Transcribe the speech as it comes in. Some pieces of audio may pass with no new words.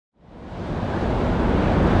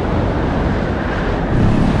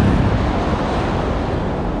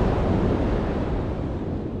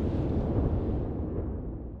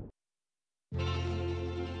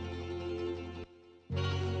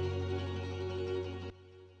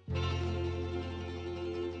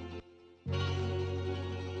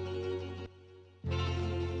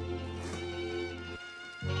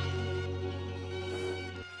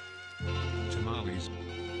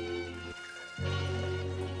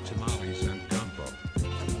Tamales and Gumbo.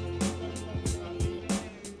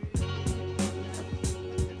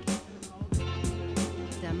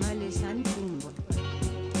 Tamales and Gumbo.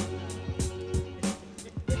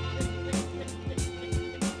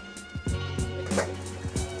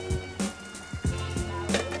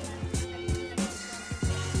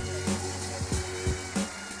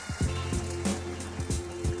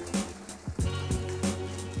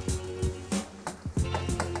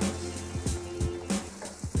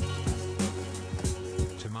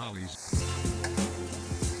 Tamales.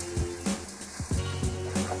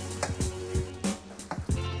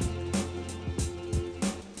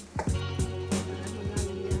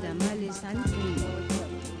 Tamales and Gumbo.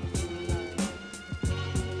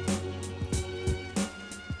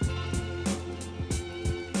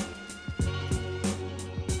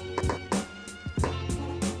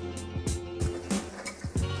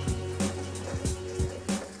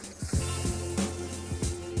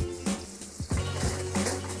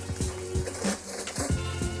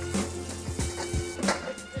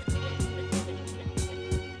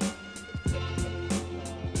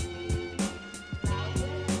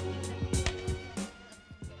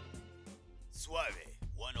 Suave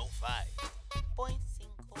 105.5.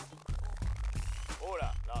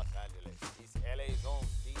 Hola, Los Angeles. It's LA's own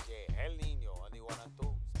DJ El Nino on the one and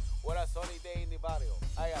twos. What a sunny day in the barrio.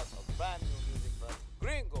 I got some brand new music from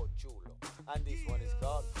Gringo Chulo. And this one is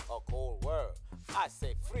called A Cold World. I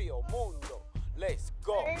say Frio Mundo. Let's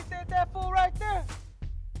go. Ain't that fool right there?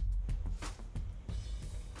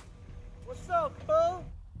 What's up, fool?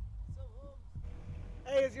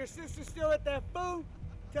 Hey, is your sister still at that food?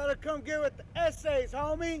 Tell her come get with the essays,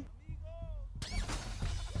 homie.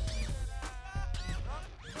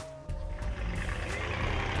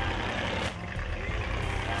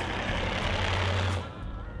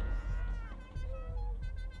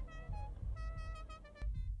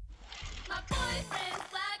 My boyfriend's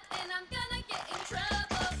black and I'm gonna get in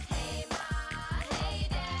trouble. Hey ma, hey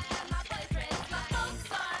dad, my boyfriend's my folks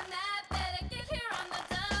are mad, better get here on the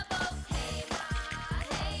double. Hey ma,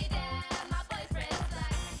 hey dad, my boyfriend's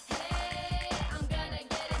black. Hey, I'm gonna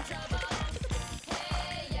get in trouble.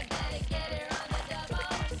 Hey, you better get here on the double.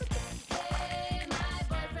 Hey, my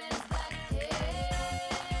boyfriend's black. Hey,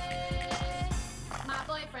 my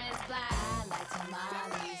boyfriend's black. I like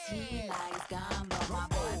tamales, he likes gumbo. My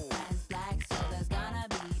boyfriend's black, so there's gonna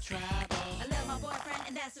be trouble. I love my boyfriend,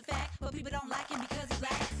 and that's a fact. But people don't like him because he's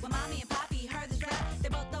black. When mommy and poppy heard this rap, they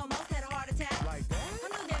both almost had a heart attack. Like that? I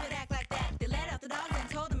knew they would act like that. They let out the dogs and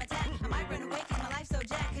told them attack. I might run away cause my life's so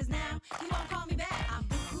jacked. Cause now he won't call me back. I'm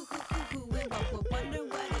boo-hoo-hoo-hoo-hoo-ing. But wonder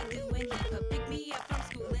what he doing. He could pick me up from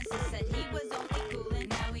school and said he was only coolin'.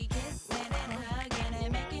 Now we kissing and hugging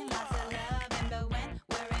and making lots of loving. But when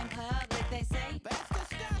we're in public, they say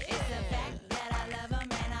it's a fact that I love him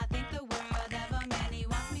and I think the world of him. And he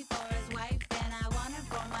wants me for his wife and I want him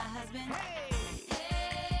for my husband.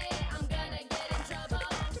 Hey, I'm gonna get in trouble.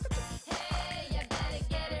 Hey, you better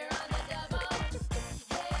get here on the double.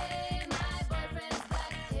 Hey, my boyfriend's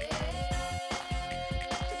black. Hey,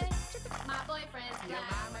 my boyfriend's black.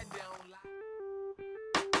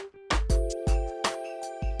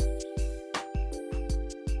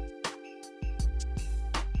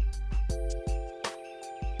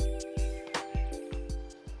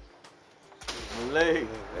 Malik,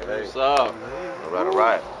 Hey. what's up? All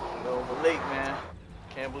right. Yo, Malik, man.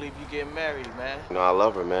 Can't believe you getting married, man. You know, I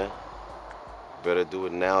love her, man. Better do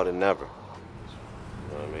it now than never. You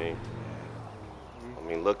know what I mean? I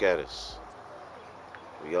mean, look at us.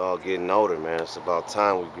 We all getting older, man. It's about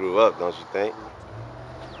time we grew up, don't you think?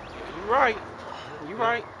 You right. You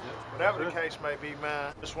right. Whatever the case may be,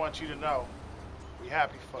 man, just want you to know, we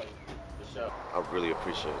happy for you. I really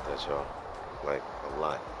appreciate that, y'all. Like, a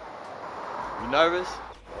lot. You nervous?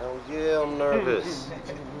 Hell yeah, I'm nervous.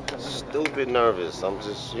 Stupid nervous. I'm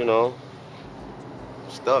just, you know,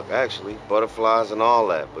 stuck, actually. Butterflies and all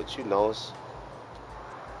that. But, you know,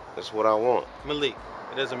 it's what I want. Malik,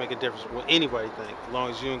 it doesn't make a difference what anybody think. As long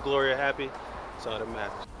as you and Gloria are happy, that's all that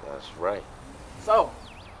matters. That's right. So,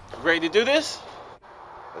 you ready to do this?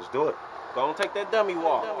 Let's do it. Go on, take that dummy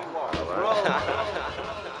walk. All right.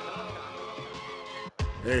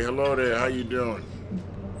 Hey, hello there, how you doing?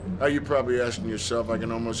 Now you're probably asking yourself, I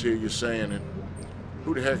can almost hear you saying it,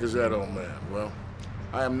 who the heck is that old man? Well,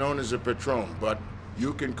 I am known as a patron, but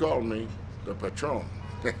you can call me the patron.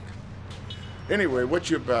 Anyway,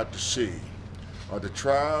 what you're about to see are the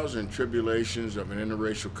trials and tribulations of an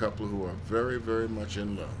interracial couple who are very, very much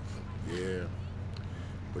in love. Yeah.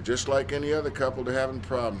 But just like any other couple, they're having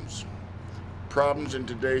problems. Problems in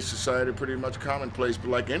today's society are pretty much commonplace, but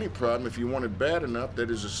like any problem, if you want it bad enough that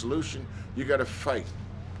is a solution, you gotta fight.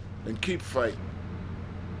 and keep fighting.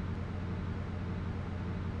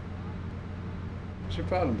 What's your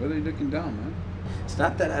problem, brother? You're looking down, man. It's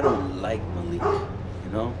not that I don't like Malik,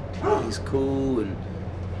 you know? He's cool and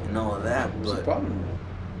all of that, What's the but... problem?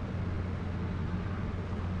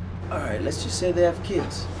 All right, let's just say they have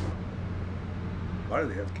kids. Why do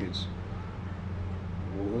they have kids?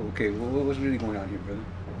 Okay, what's really going on here, brother?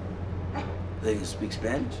 They can speak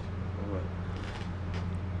Spanish? Or what?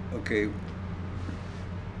 Okay.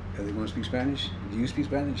 Are they going to speak Spanish? Do you speak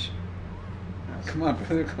Spanish? Come on,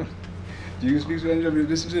 brother. Come on. Do you speak Spanish? I mean,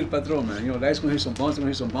 this is el patron, man. You know, life's going to hit some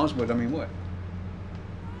bumps, but I mean, what?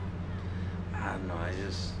 I don't know, I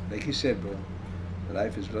just... Like he said, bro,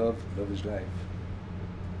 life is love, love is life.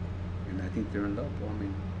 And I think they're in love, bro. I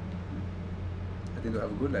mean, I think they'll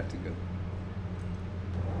have a good life together.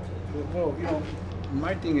 Well, you know,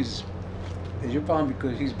 my thing is your problem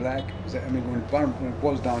because he's black? Is that, I mean, when it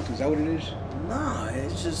boils down to, is that what it is? No,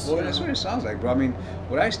 it's just... Well, that's what it sounds like, bro. I mean,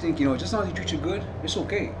 what I think, you know, just as long as he treats you good, it's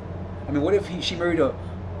okay. I mean, what if she married a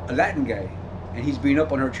Latin guy and he's beating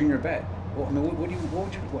up on her, treating her bad? Well, I mean,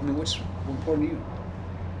 what's important to you?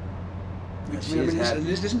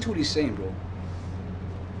 Listen to what he's saying, bro.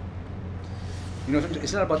 You know,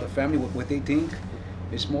 it's not about the family, what they think.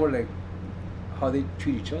 It's more like how they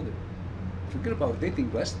treat each other. Forget about what they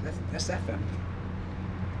think, but that's that family.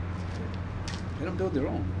 Let them build their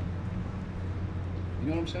own. You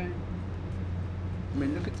know what I'm saying? I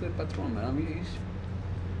mean, look at the patron, man. I mean,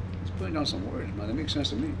 he's putting down some words, man. That makes sense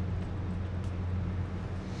to me.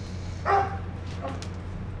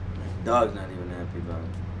 Dog's not even happy about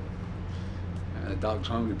it. The dog's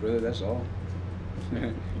hungry, brother, that's all.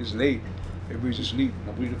 It's late. Everybody's asleep.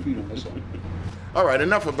 Nobody to feed them, that's all. All right,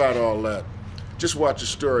 enough about all that. Just watch the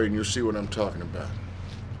story and you'll see what I'm talking about.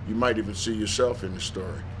 You might even see yourself in the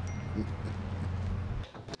story.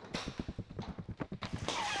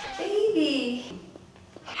 Baby,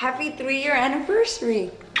 happy 3-year anniversary.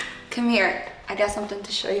 Come here, I got something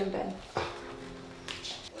to show you in bed.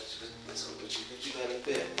 What you got in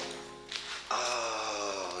bed?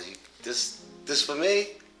 Oh, this for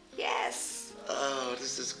me? Yes. Oh,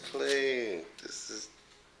 this is clean. This is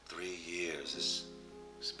 3 years.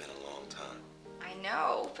 It's been a long time. I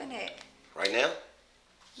know, open it. Right now?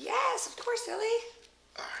 Yes, of course, silly.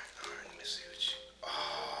 All right, let me see what you...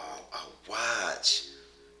 Oh, a watch.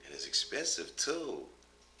 And it's expensive, too.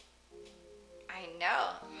 I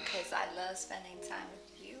know, because I love spending time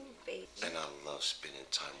with you, baby. And I love spending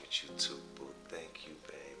time with you, too, boo. Thank you,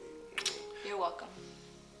 baby. You're welcome.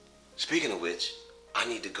 Speaking of which, I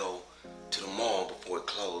need to go to the mall before it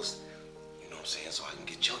closed, you know what I'm saying, so I can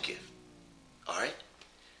get your gift. All right?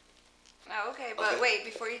 Oh, okay, but wait,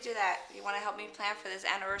 before you do that, you want to help me plan for this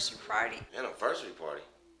anniversary party? Anniversary party?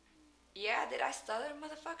 Yeah, did I stutter,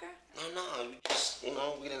 motherfucker? No, we just, you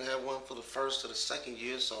know, we didn't have one for the first or the second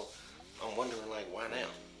year, so I'm wondering, like, why now?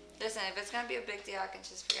 Listen, if it's going to be a big deal, I can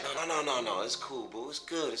just forget about it. No, it's cool, boo. It's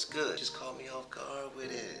good. Just call me off guard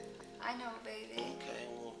with it. I know, baby. Okay,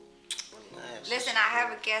 well, relax. Listen, I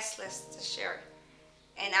have a guest list to share.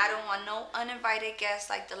 And I don't want no uninvited guests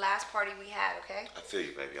like the last party we had, okay? I feel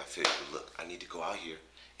you, baby. I feel you. But look, I need to go out here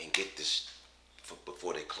and get this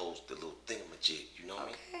before they close the little thingamajig. You know what I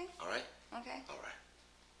mean? Okay. All right? Okay. All right.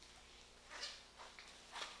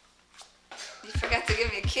 You forgot to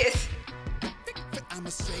give me a kiss. I'm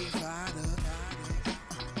a straight rider.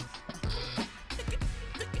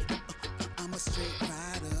 I'm a straight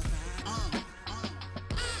rider.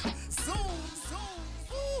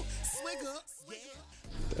 Swigger.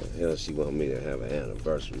 The hell she want me to have an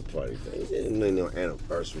anniversary party? There ain't no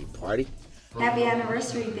anniversary party. Happy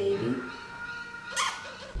anniversary, baby.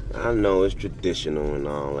 I know it's traditional and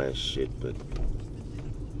all that shit, but,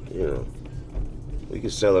 you know, we can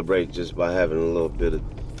celebrate just by having a little bit of,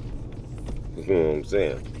 you know what I'm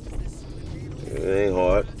saying? It ain't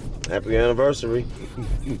hard. Happy anniversary.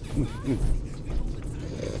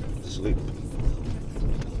 Sleep.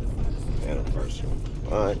 Anniversary.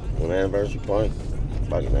 All right, an anniversary party.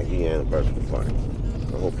 I give you an anniversary party.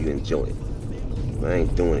 I hope you enjoy it. I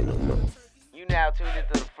ain't doing it no more. You now tuned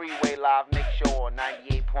into the Freeway Live Mix Show on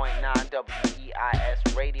 98.9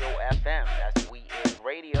 WEIS Radio FM. That's We Is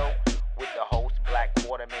Radio with the host Black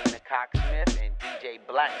Waterman and Cocksmith and DJ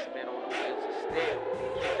Blacksmith on the wheels of steel.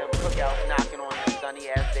 Keep them cookouts knocking on this sunny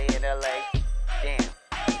ass day in LA. Damn,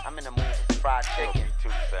 I'm in the mood for fried chicken,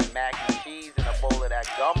 mac and cheese, and a bowl of that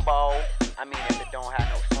gumbo. I mean, if it don't have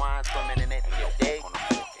no swine swimming in it, you dig?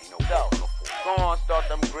 So, go on, start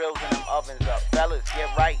them grills and them ovens up. Fellas,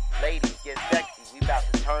 get right. Ladies, get sexy. We about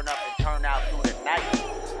to turn up and turn out through the night.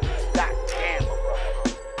 God damn, bro.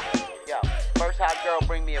 Yo, first hot girl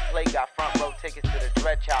bring me a plate. Got front row tickets to the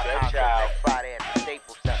Dread Stretch out. Friday at the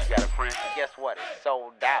Staples Center. You got a friend? Guess what? It's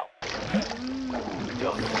sold out.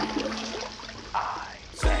 Yo.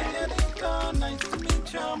 Señorita, nice to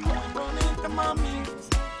meet you. Muy bonita, mami.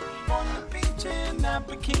 On the beach in that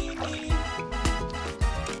bikini.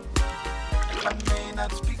 I may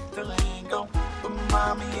not speak the lingo, but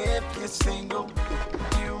mommy, if you're single,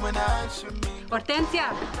 you and I should meet.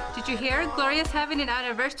 Hortensia, did you hear? Gloria's having an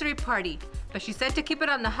anniversary party, but she said to keep it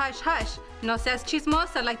on the hush-hush. No seas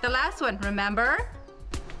chismosa like the last one, remember?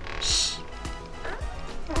 Shh.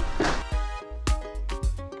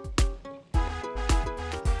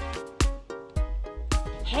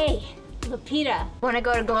 Hey, Lupita, wanna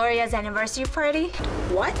go to Gloria's anniversary party?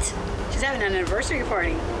 What? She's having an anniversary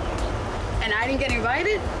party. And I didn't get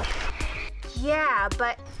invited? Yeah,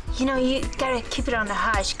 but you know, you gotta keep it on the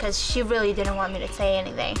hush because she really didn't want me to say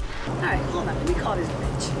anything. All right, hold on, let me call this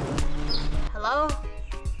bitch. Hello?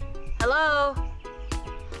 Hello?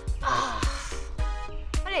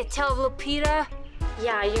 What did I tell Lupita?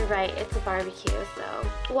 Yeah, you're right. It's a barbecue, so.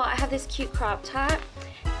 Well, I have this cute crop top,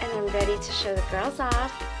 and I'm ready to show the girls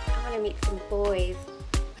off. I want to meet some boys.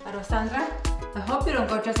 Rosandra, I hope you don't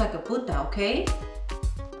go dressed like a puta, okay?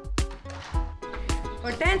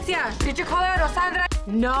 Hortensia, did you call her Rosandra?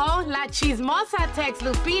 No, la chismosa texts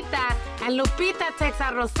Lupita, and Lupita texts a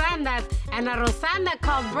Rosanda, and a Rosanda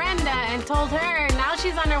called Brenda and told her now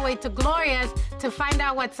she's on her way to Gloria's to find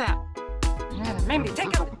out what's up. Maybe take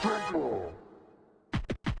it.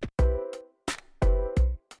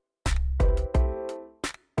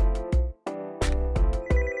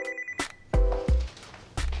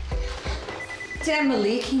 Damn,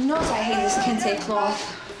 Malik, he knows I hate this kente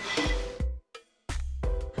cloth.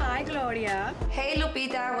 Hi, Gloria. Hey,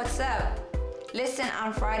 Lupita, what's up? Listen,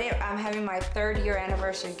 on Friday, I'm having my 3rd year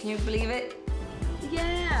anniversary. Can you believe it?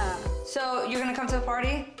 Yeah. So, you're gonna come to the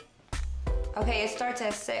party? Okay, it starts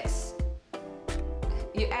at 6.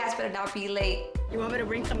 You asked, but not be late. You want me to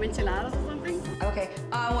bring some enchiladas or something? Okay,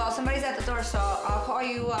 well, somebody's at the door, so I'll call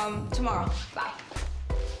you tomorrow. Bye.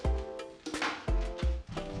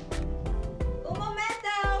 Un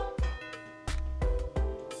momento.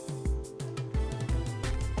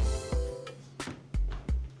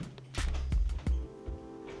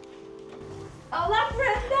 Hola,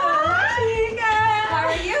 Brenda. Hola, chica. How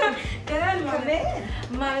are you? Good, come in.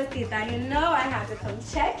 Mamacita, you know I have to come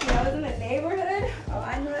check you. I was in the neighborhood. Oh,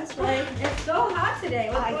 I know that's right. It's so hot today.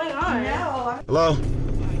 What's going on? No. Hello?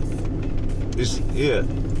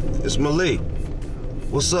 It's Malik.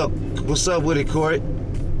 What's up? What's up with it, Corey?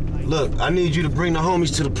 Look, I need you to bring the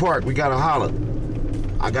homies to the park. We gotta holler.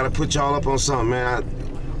 I gotta put y'all up on something, man.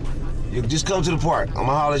 You just come to the park.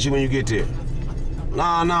 I'ma holler at you when you get there.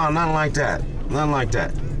 Nah, nothing like that. Nothing like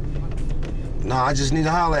that. Nah, I just need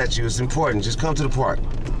to holler at you. It's important. Just come to the park.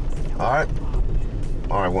 All right?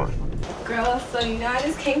 All right, one. Girl, so you know I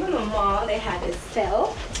just came from the mall. They had this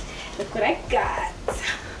sale. Look what I got.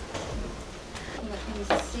 Let me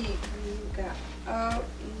see who you got. Oh,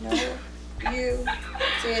 no, you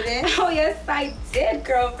didn't? Oh, yes, I did,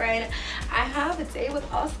 girlfriend. I have a date with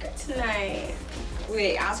Oscar tonight.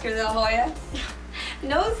 Wait, Oscar De La Hoya?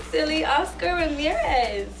 No, silly, Oscar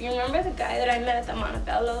Ramirez. You remember the guy that I met at the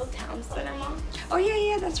Montebello Town Center Mall? Oh,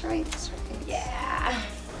 yeah, that's right. Yeah.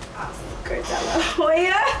 Oscar De La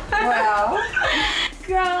Hoya. Wow.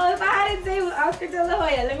 Girl, if I had a date with Oscar De La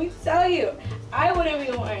Hoya, let me tell you, I wouldn't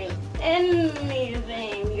be wearing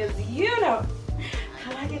anything because you know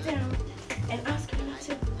how I get down. And Oscar knows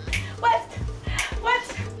too. What? What is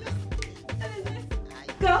this?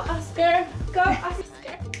 Go, Oscar. Go, Oscar.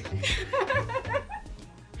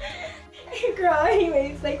 Girl,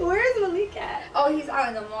 anyways, like, where's Malik at? Oh, he's out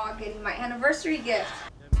in the mall getting my anniversary gift.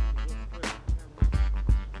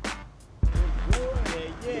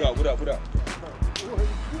 What up?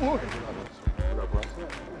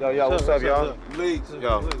 Yo, what's up, y'all? Malik,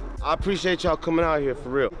 yo, I appreciate y'all coming out here for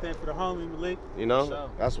real. Anything for the homie, Malik? You know,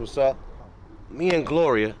 that's what's up. Me and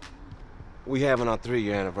Gloria, we having our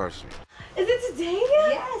 3-year anniversary. Is it today?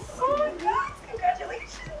 Yes. Oh my God,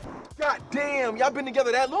 congratulations. God damn, y'all been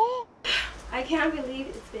together that long? I can't believe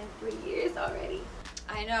it's been 3 years already.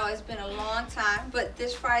 I know, it's been a long time, but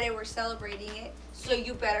this Friday we're celebrating it, so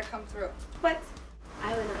you better come through. What?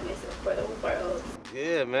 I would not miss it for the world.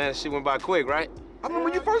 Yeah, man, she went by quick, right? I remember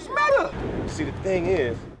when you first met her. See, the thing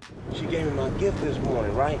is, she gave me my gift this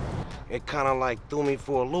morning, right? It kind of like threw me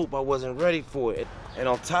for a loop. I wasn't ready for it. And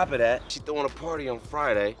on top of that, she throwing a party on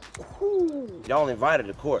Friday. Y'all invited,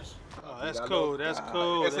 of course. Oh, that's cool. That's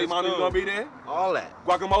cool. Say mommy's gonna be there? All that.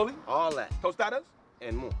 Guacamole? All that. Tostadas?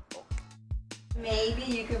 And more. Maybe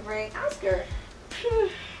you could bring Oscar.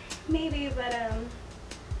 Maybe, but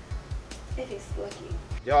if he's lucky.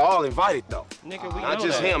 Y'all all invited though. Nigga, we Not know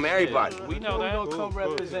just that. him, everybody. We know that. We gonna come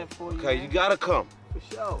represent for you. Okay, man. you gotta come.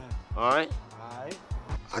 For sure. All right? All right.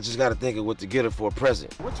 I just gotta think of what to get her for a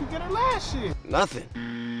present. What you get her last year?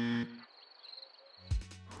 Nothing.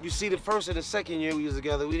 You see, the first and the second year we was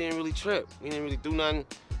together, we didn't really trip. We didn't really do nothing.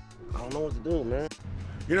 I don't know what to do, man.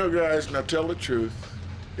 You know, guys, now tell the truth.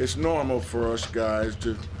 It's normal for us guys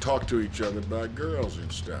to talk to each other about girls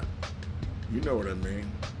and stuff. You know what I mean.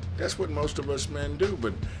 That's what most of us men do,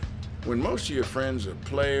 but when most of your friends are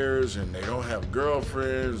players and they don't have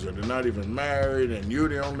girlfriends or they're not even married and you're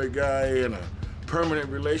the only guy in a permanent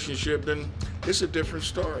relationship, then it's a different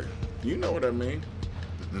story. You know what I mean.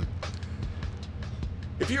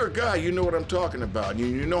 If you're a guy, you know what I'm talking about.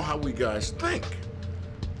 You know how we guys think.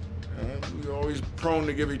 We're always prone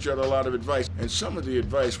to give each other a lot of advice, and some of the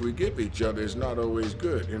advice we give each other is not always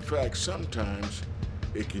good. In fact, sometimes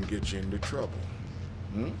it can get you into trouble.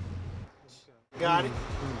 Got it?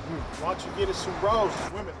 Why don't you get us some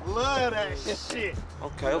roses? Women love that shit.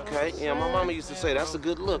 Okay. Yeah, my mama used to say, that's a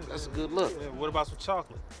good look. That's a good look. Yeah, what about some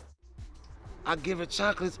chocolate? I give her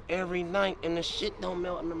chocolates every night, and the shit don't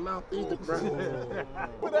melt in the mouth either, bro.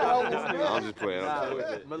 What the hell is I'm just playing.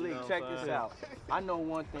 Malik, check this out. I know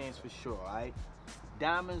one thing's for sure, all right?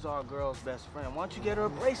 Diamonds are a girl's best friend. Why don't you get her a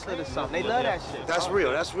bracelet or something? They love that shit. That's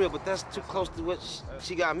real, but that's too close to what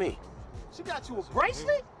she got me. She got you a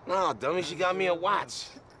bracelet? No, dummy, she got me a watch.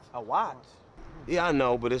 A watch? Yeah, I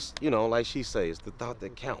know, but it's, you know, like she says, it's the thought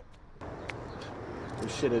that count. Well,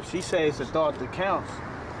 shit, if she says it's the thought that counts,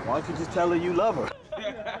 why don't you just tell her you love her?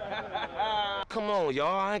 Come on,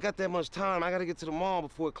 y'all, I ain't got that much time. I gotta get to the mall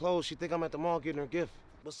before it closes. She think I'm at the mall getting her gift.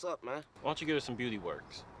 What's up, man? Why don't you get her some Beauty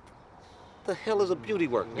Works? The hell is a Beauty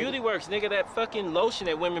Work? Nigga? Beauty Works, nigga, that fucking lotion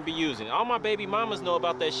that women be using. All my baby mamas know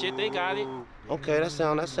about that shit. They got it. Okay, that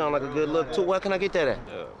sound like a good look too. Where can I get that at?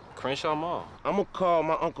 Crenshaw Mall. I'm gonna call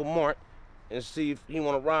my Uncle Mart and see if he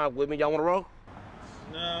wanna ride with me. Y'all wanna roll?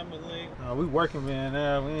 Nah, Malik. We working,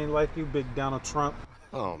 man. We ain't like you, big Donald Trump.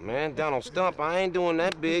 Oh, man, Donald Stump, I ain't doing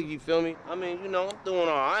that big, you feel me? I mean, you know, I'm doing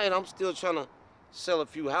all right. I'm still trying to sell a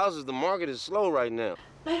few houses. The market is slow right now.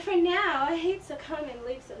 But for now, I hate to come and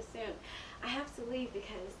leave so soon. I have to leave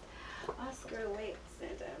because Oscar waits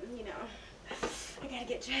and, you know, I gotta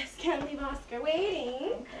get dressed. Can't leave Oscar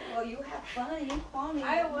waiting. Well, you have fun. You call me.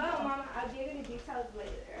 I will, Mama. I'll give you the details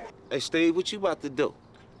later. Hey, Steve, what you about to do?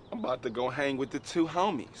 I'm about to go hang with the two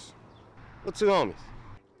homies. What two homies?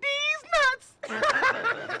 These nuts!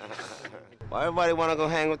 Why everybody wanna go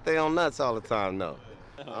hang with their own nuts all the time, though?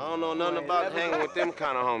 I don't know nothing about hanging with them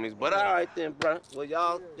kind of homies, but all right then, bruh. Well,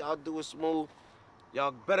 y'all do it smooth.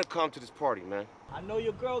 Y'all better come to this party, man. I know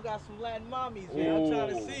your girl got some Latin mommies, man. I'm trying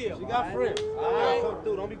to see them. She got friends. All right. So,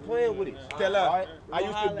 dude, don't be playing with it. Tell her, I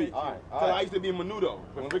used to be. All right. Tell her I used to be Menudo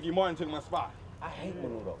when Ricky Martin took my spot. I hate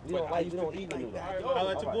Menudo. We don't eat Menudo. I'll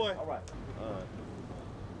let your boy. All right.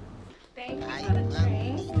 Thank you for the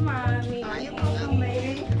drinks, Mommy. You're welcome,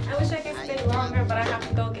 lady. I wish I could stay longer, but I have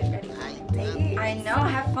to go get ready for my date. I know.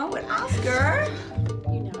 Have fun with Oscar.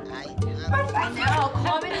 You know it. I know.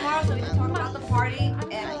 Call me tomorrow so we can talk about the party.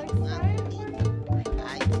 And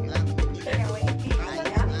can't wait.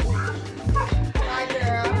 Bye,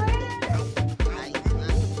 girl.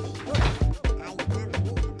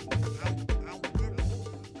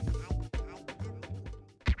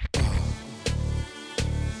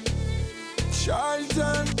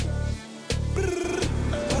 Charlton.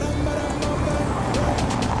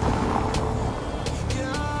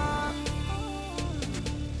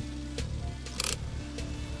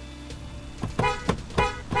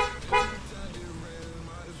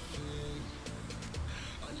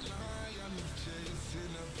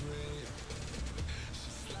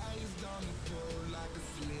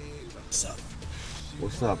 What's up?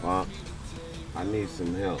 What's up, Aunt? I need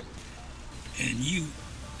some help. And you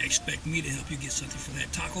expect me to help you get something for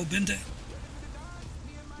that taco bente?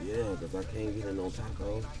 Yeah, because I can't get in no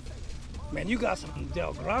tacos. Man, you got some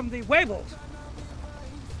Del Grande huevos.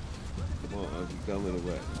 Come on, Uncle, come in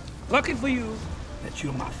the way. Lucky for you that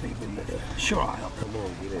you're my favorite nigga. Sure, I'll help. Come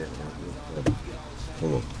on, get in, Uncle.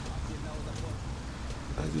 Come on.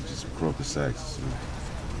 I get you some crumpet sacks, some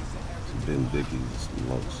Ben Dickies, some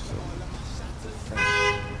lunch, something.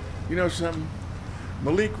 You know something?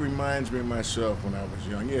 Malik reminds me of myself when I was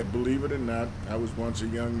young. Yeah, believe it or not, I was once a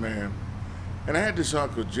young man. And I had this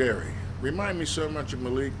Uncle Jerry. Remind me so much of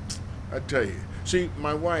Malik, I tell you. See,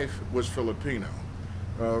 my wife was Filipino.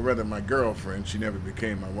 Rather, my girlfriend. She never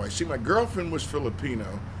became my wife. See, my girlfriend was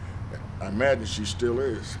Filipino. I imagine she still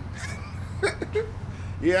is.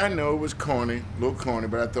 Yeah, I know it was corny, a little corny,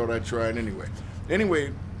 but I thought I'd try it anyway.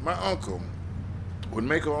 Anyway, my uncle would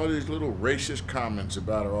make all these little racist comments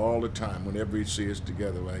about her all the time whenever he'd see us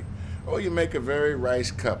together, like, oh, you make a very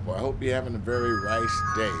rice couple. I hope you're having a very rice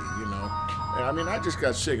day, you know. And I mean, I just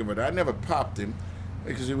got sick of it. I never popped him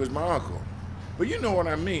because he was my uncle. But you know what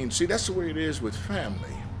I mean. See, that's the way it is with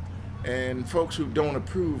family and folks who don't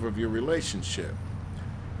approve of your relationship.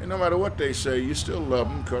 And no matter what they say, you still love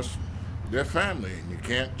them because they're family, and you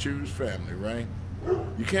can't choose family, right?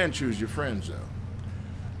 You can choose your friends, though.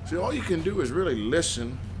 See, all you can do is really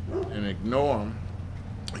listen and ignore them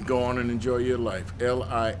and go on and enjoy your life.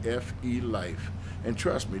 L-I-F-E, life. And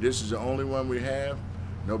trust me, this is the only one we have.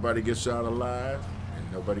 Nobody gets out alive,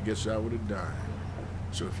 and nobody gets out with a dime.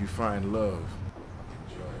 So if you find love,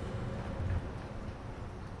 enjoy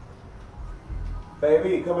it.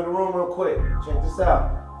 Baby, come in the room real quick. Check this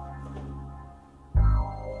out.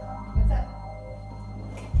 What's up?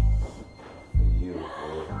 For you, baby.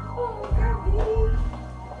 Oh my god, baby.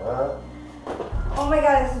 Huh? Oh my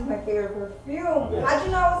god, this is my favorite perfume. Yeah. How'd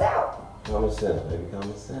you know I was out? Common sense, baby,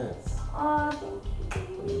 common sense. Aw, thank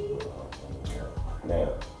you, baby.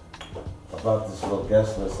 Now, about this little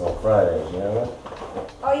guest list on Fridays, you know that?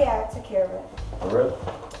 Oh yeah, I took care of it. For real?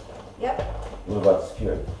 Yep. What about the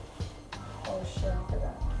security? Oh shit, I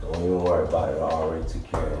forgot. Don't even worry about it. I already took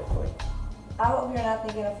care of it for you. I hope you're not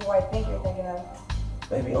thinking of who I think you're thinking of.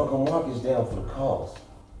 Baby, Uncle Mark is down for the cause.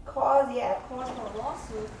 Cause, yeah, cause for a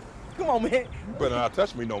lawsuit. Come on, man. You better not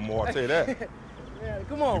touch me no more, I'll tell you that. Man,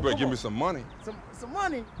 come on. You better come give on. me some money. Some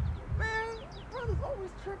money? Man, brother's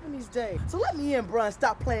always tripping these days. So let me in, bro, and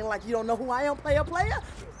stop playing like you don't know who I am, player.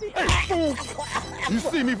 Hey, fool! You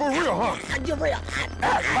see me for real, huh? You're real.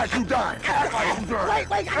 Act like you dying. Act like you dying.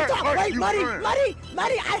 Wait, Act like wait, you money, dying.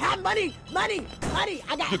 money, I have money,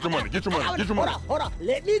 I got. Get your money, get your money, get your money. Hold on,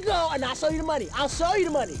 let me go and I'll show you the money. I'll show you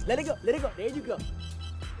the money. Let it go, there you go.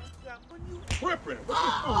 Tripping. What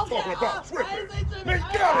this fool talking about? Tripping. Man,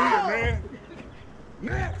 get out of here, man.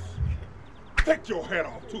 Next. Take your hat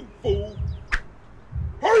off, too, fool.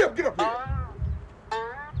 Hurry up, get up here.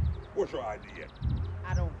 What's your ID at?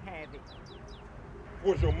 I don't have it.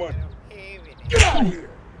 Where's your money? Get out of here.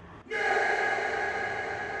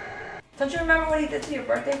 Don't you remember what he did to your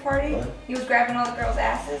birthday party? What? He was grabbing all the girls'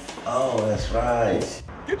 asses. Oh, that's right.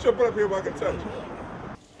 Get your butt up here if I can touch you.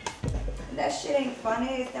 That shit ain't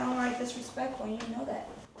funny. It's downright disrespectful, and you know that.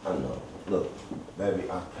 I know. Look, baby,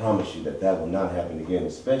 I promise you that will not happen again,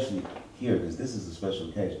 especially here, because this is a special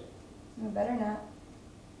occasion. You better not.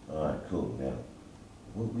 All right, cool. Now,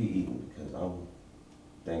 what we eating? Because I'm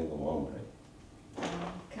dang hungry.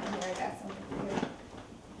 Come here, I got something for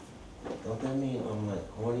you. Don't that mean I'm like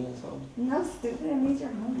horny or something? No, stupid. It means you're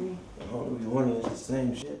hungry. Hungry, horny is the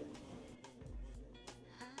same shit.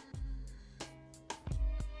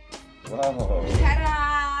 Wow.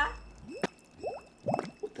 Ta-da!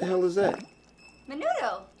 What the hell is that?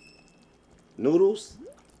 Menudo. Noodles?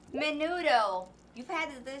 Menudo. You've had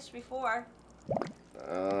this before.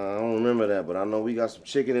 I don't remember that, but I know we got some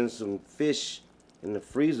chicken and some fish in the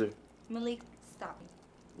freezer. Malik, stop it.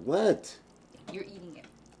 What? You're eating it.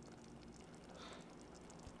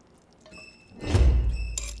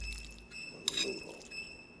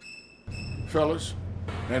 Fellas,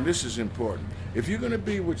 and this is important. If you're going to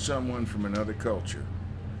be with someone from another culture,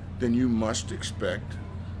 then you must expect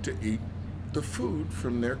to eat the food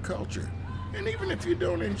from their culture. And even if you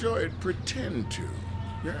don't enjoy it, pretend to.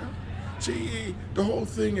 Yeah? See, the whole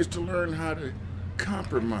thing is to learn how to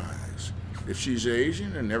compromise. If she's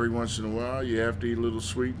Asian and every once in a while you have to eat a little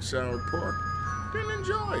sweet and sour pork, then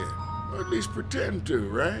enjoy it. Or at least pretend to,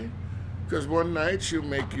 right? Because one night she'll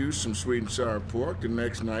make you some sweet and sour pork, the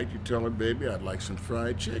next night you tell her, baby, I'd like some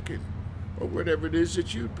fried chicken. Or whatever it is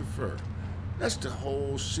that you'd prefer. That's the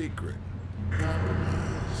whole secret.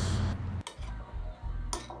 Compromise.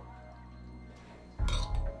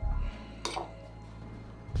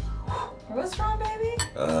 What's wrong, baby?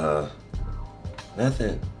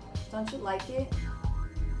 Nothing. Don't you like it?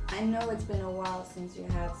 I know it's been a while since you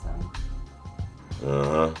had some.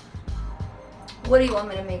 Uh-huh. What do you want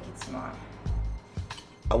me to make it tomorrow?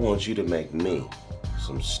 I want you to make me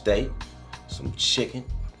some steak, some chicken,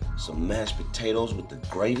 some mashed potatoes with the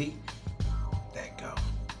gravy. That go.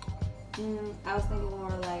 I was thinking more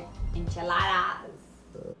like enchiladas.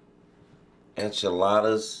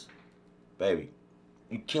 Enchiladas? Baby,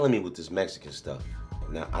 you killing me with this Mexican stuff.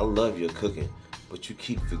 Now, I love your cooking, but you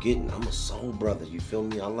keep forgetting I'm a soul brother, you feel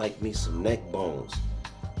me? I like me some neck bones.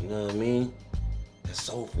 You know what I mean? That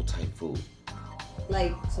soulful type food.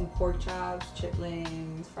 Like some pork chops,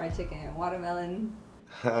 chitlins, fried chicken, watermelon.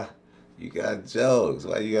 Ha, you got jokes.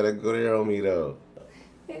 Why you gotta go there on me though?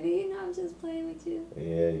 Baby, you know I'm just playing with you.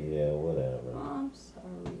 Yeah, whatever. Oh, I'm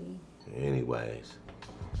sorry. Anyways.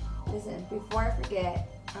 Listen, before I forget,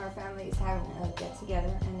 our family is having a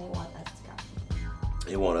get-together and they want us to come.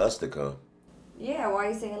 They want us to come. Yeah, why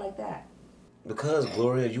are you saying it like that? Because,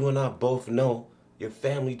 Gloria, you and I both know your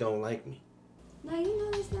family don't like me. No, you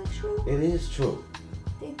know that's not true. It is true.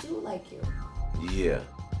 They do like you. Yeah,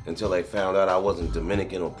 until they found out I wasn't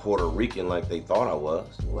Dominican or Puerto Rican like they thought I was.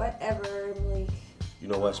 Whatever, Malik. You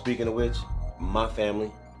know what, speaking of which, my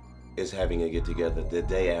family is having a get-together the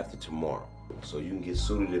day after tomorrow. So you can get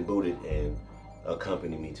suited and booted and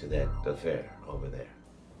accompany me to that affair over there.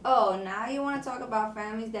 Oh, now you want to talk about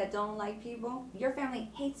families that don't like people? Your family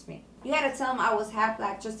hates me. You had to tell them I was half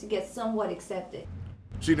black just to get somewhat accepted.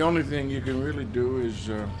 See, the only thing you can really do is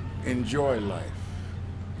enjoy life.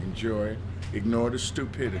 Enjoy it. Ignore the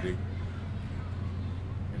stupidity.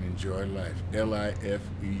 And enjoy life.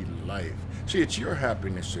 L-I-F-E, life. See, it's your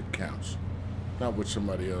happiness that counts. Not what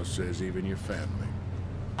somebody else says, even your family.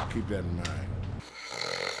 Keep that in mind.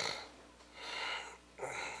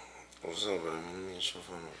 What's up, man? What's your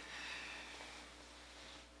phone?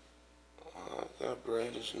 That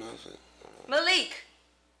bread is nothing. Malik!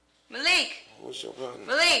 Malik! What's your problem?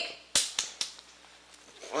 Malik!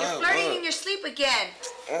 You're flirting in your sleep again.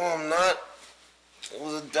 Oh, I'm not. It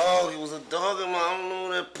was a dog. It was a dog in my... I don't know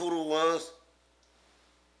who that poodle was.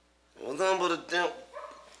 It was nothing but a damn...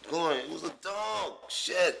 Gloria, it was a dog.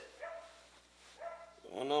 Shit.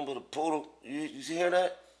 It was nothing but a poodle. You hear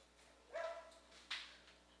that?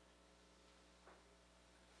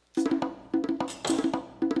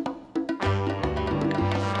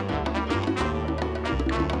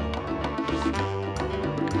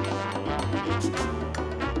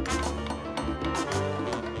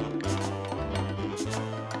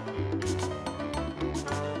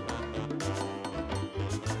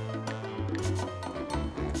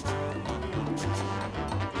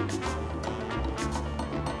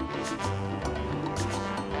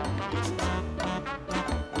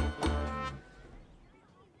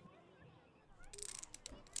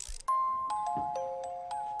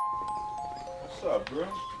 What's up, bro?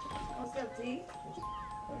 What's up, D?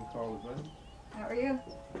 Ain't calling, baby. How are you?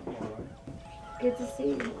 I'm all right. Good to see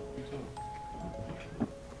you. You too.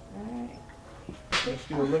 Alright. You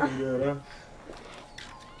still looking good, huh?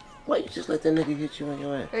 Why you just let that nigga hit you on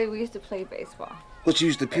your ass? Hey, we used to play baseball. What, you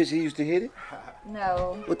used to pitch, he used to hit it?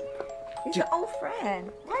 No. What? He's an old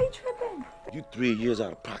friend. Why are you tripping? You 3 years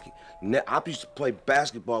out of pocket. I used to play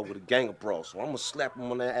basketball with a gang of bros, so I'm gonna slap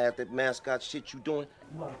him on that ass, that mascot shit you doing.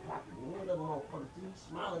 You out of pocket. You ain't never motherfucker. You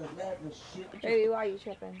smiling and laughing and shit. Baby, why are you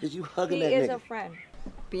tripping? Cause you hugging he that is nigga. a friend.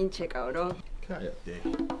 Pinche cabrón. Cállate.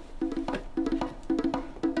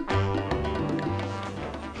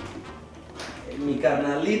 Mi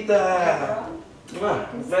carnalita.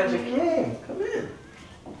 I'm glad you came. Come in.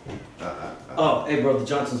 Oh, hey, bro, the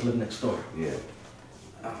Johnsons live next door. Yeah.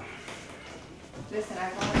 Listen,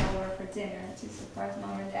 I'm going over for dinner to surprise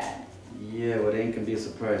Mom and Dad. Yeah, well, it ain't gonna be a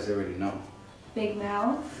surprise. They already know. Big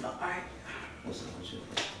mouth. No, all right. What's up with you?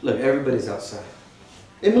 Look, everybody's outside.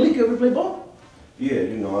 Hey, Malik, you ever play ball? Yeah,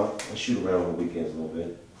 you know, I shoot around on the weekends a little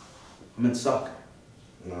bit. I meant soccer.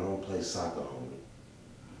 No, I don't play soccer, homie.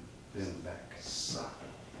 Isn't back. Soccer.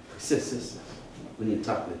 Sis. We need to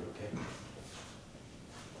talk later, okay?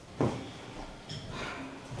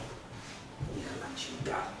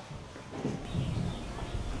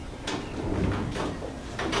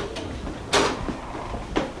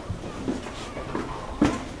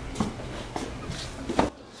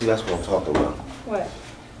 See, that's what I'm talking about. What?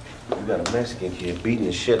 You got a Mexican kid beating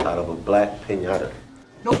the shit out of a black piñata.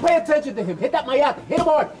 No, pay attention to him. Hit that mayate. Hit him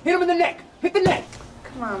hard. Hit him in the neck. Hit the neck.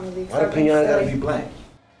 Come on, Malik. Why the piñata gotta be black?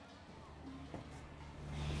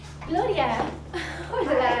 Gloria.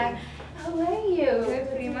 Hola. How are you? Good,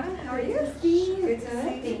 prima. How are you? Good to see you. Good to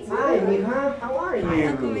see you. Hi, mija. How are you? Hi,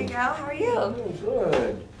 Uncle Miguel. How are you?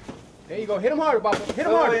 Good. There you go. Hit him hard, Bob. Hit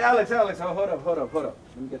him hard. Wait, Alex, hold up.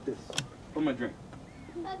 Let me get this. Put my drink.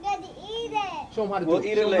 I'm gonna eat it. Show him how to do We'll it.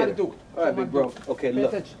 eat Show it him how to later. do it. All right, big bro. Okay, Pay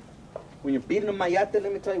look. attention. When you're beating a mayate,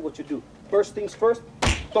 let me tell you what you do. First things first,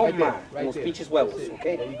 toma. Right Unos there. pinches huevos,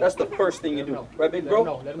 okay? That's the first thing you do. Right, big Let bro? him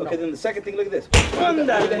know, let him Okay, know. then the second thing, look at this. Look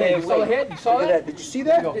at the head. You saw the head? You saw Look at that? that. Did you see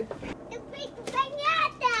that? Go. The big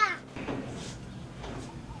piñata.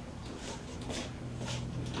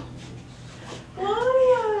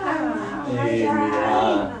 Hi,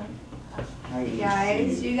 Dad. Hi,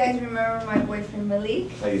 guys. You guys remember my boyfriend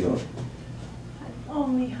Malik? How you doing? Oh,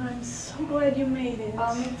 mija, I'm so glad you made it.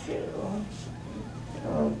 Oh, me too.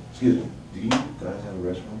 Excuse me. Do you guys have a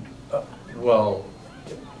restaurant? Well,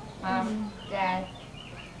 Dad.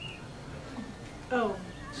 Oh,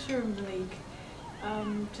 sure, Malik.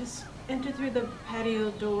 Just enter through the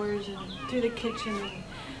patio doors and through the kitchen and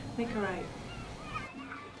make a right.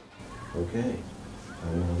 Okay.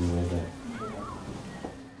 I'll be right back.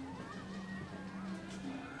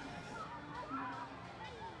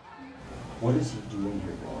 What is he doing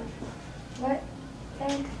here, Gloria? What?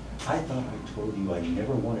 Thanks. I thought I told you I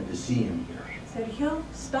never wanted to see him here. Sergio,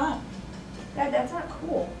 stop. Dad, that's not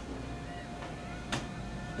cool.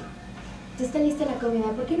 Ya está lista la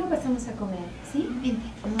comida. ¿Por qué no pasamos a comer? ¿Sí? Vente.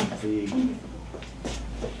 Vamos a pasar. Sí.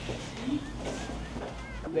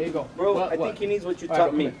 There you go. Bro, What? I think he needs what you All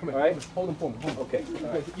taught right, me, come here. all right? Hold him for me. Hold him. Okay.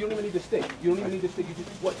 You don't even need the stick. You don't even need the stick. You just,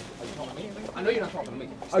 what? Are you talking to me? I know you're not talking to me.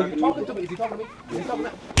 He's Are you talking talking to to me? Is he talking to me? Is he talking to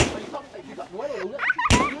me? Are you talking? Is he talking? Wait.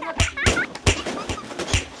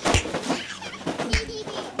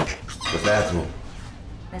 The bathroom.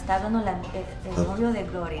 Me está hablando el novio de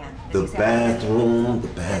Gloria. The bathroom. The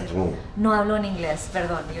bathroom. No hablo en inglés,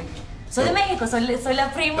 perdón. Soy de México, soy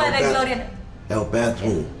la prima de Gloria. El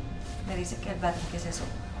bathroom. Me dice que el bathroom, ¿qué es eso?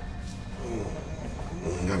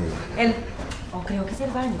 Never mind. Creo que es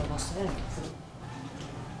el baño, no sé.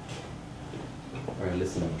 All right,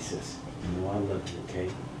 listen to me, sis. You know I love you, okay?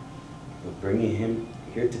 But bringing him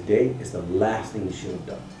here today is the last thing you should have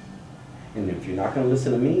done. And if you're not going to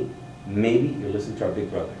listen to me, maybe you'll listen to our big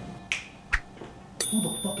brother. Who the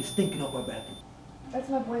fuck is thinking of our bathroom? That's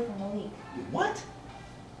my boyfriend, Malik. What?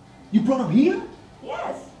 You brought him here?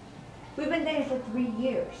 Yes. We've been dating for 3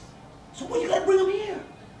 years. So why you gotta bring him here?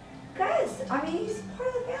 Guys, I mean, he's part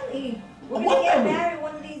of the family. We're What gonna get family? married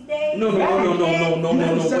one of these days. No.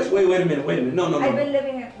 Wait a minute. No. I've been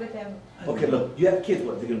living with him. Okay, look, you have kids.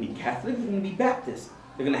 What? They're going to be Catholic? They're going to be Baptist?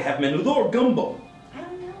 They're going to have menudo or gumbo? I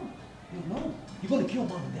don't know. You know, you're gonna kill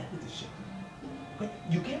mom and dad with this shit. But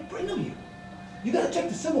you can't bring them here. You gotta check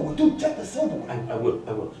the silverware. Dude, check the silverware. I will.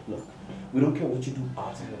 Look, we don't care what you do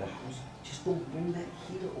outside of the house. Just don't bring that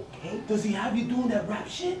here, okay? Does he have you doing that rap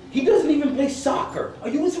shit? He doesn't even play soccer. Are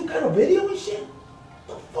you in some kind of video and shit?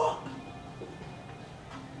 The fuck?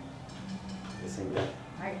 This ain't that.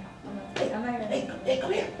 I'm not gonna. Hey,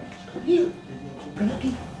 come here. Come here. Bring that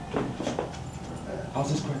key.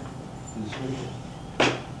 How's this crap? Is this really good?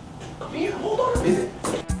 Come here, hold on a minute.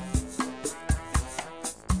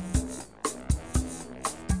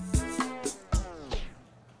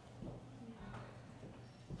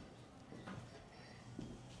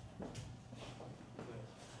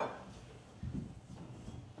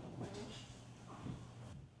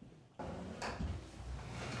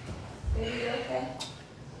 Baby, you okay?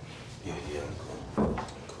 Yeah, I'm cool.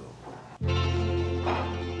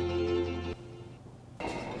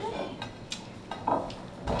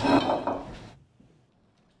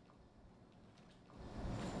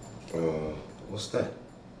 What's that?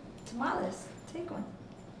 Tamales. Take one.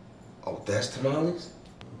 Oh, that's tamales?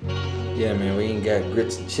 Yeah, man, we ain't got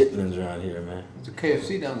grits and chitlins around here, man. There's a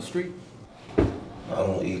KFC down the street. I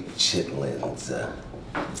don't eat chitlins.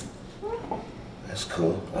 That's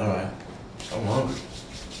cool. All right. I'm hungry.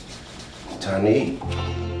 Time to eat.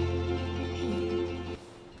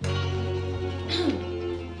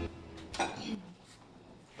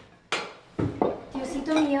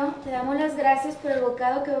 Diosito mío, te damos las gracias por el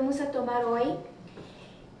bocado que vamos a tomar hoy.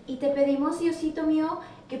 Y te pedimos, Diosito mío,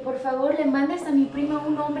 que por favor le mandes a mi prima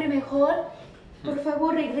un hombre mejor. Por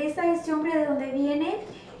favor, regresa a este hombre de donde viene.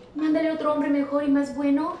 Mándale otro hombre mejor y más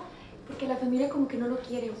bueno, porque la familia como que no lo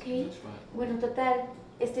quiere, ¿ok? Bueno, total,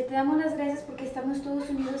 te damos las gracias porque estamos todos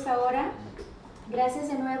unidos ahora. Gracias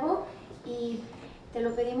de nuevo y te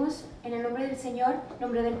lo pedimos en el nombre del Señor, en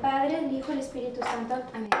nombre del Padre, del Hijo y del Espíritu Santo.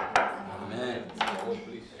 Amén. Amén.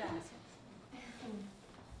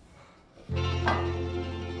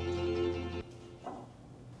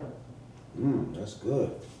 That's good.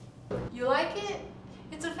 You like it?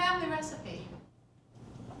 It's a family recipe.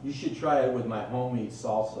 You should try it with my homemade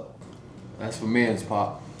salsa. That's for men's,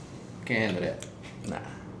 Pop. Can't handle that. Nah.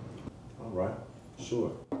 All right.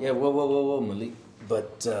 Sure. Yeah, whoa, Malik.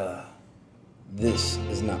 But, this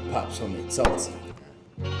is not Pop's homemade salsa.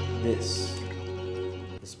 This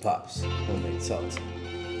is Pop's homemade salsa.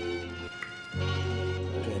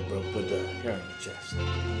 Okay, bro, put the hair on your chest.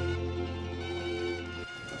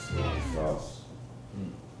 That's a lot of sauce.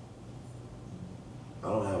 I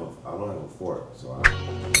don't have a fork, so I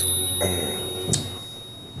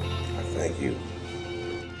thank you.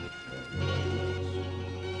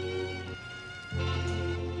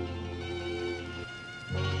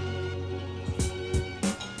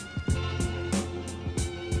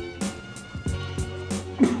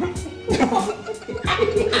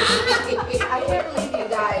 I can't believe you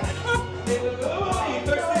guys.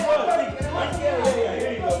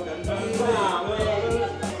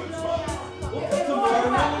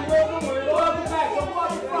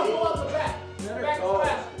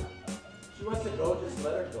 Just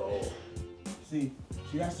let her go. See,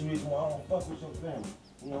 that's the reason why I don't fuck with your family.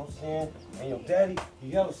 You know what I'm saying? And your daddy,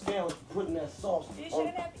 he hella scared with you putting that sauce. You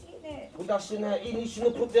shouldn't have eaten it. What I shouldn't have eaten? He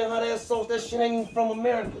shouldn't have put that hot ass sauce. That shit ain't even from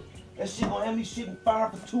America. That shit gonna have me shitting fire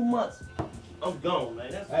for 2 months. I'm gone,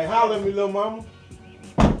 man. Hey, holler at me, little mama.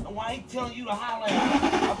 And why he telling you to holler at me?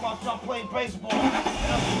 I thought y'all played baseball.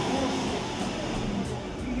 That's bullshit.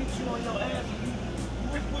 He hit you on your ass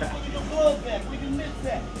and you your glove back. We can miss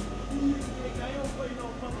that. I don't play no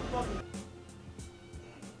motherfucker.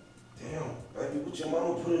 Damn, baby, what your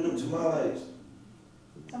mama put in them tamales?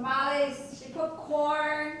 Tamales. She put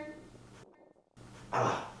corn,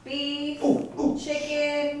 beef,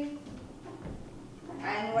 chicken,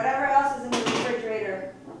 and whatever else is in the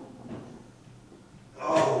refrigerator.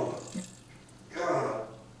 Oh, God.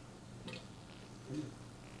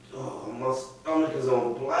 Oh, my stomach is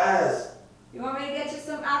on blast. You want me to get you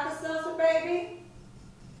some Alka-Seltzer, baby?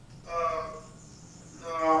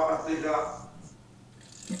 No, I think I'll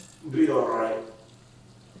be all right.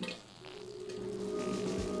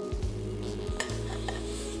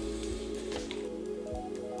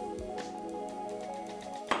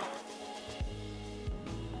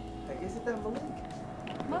 I guess it's that Malik.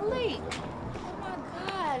 Malik! Oh my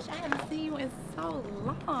gosh, I haven't seen you in so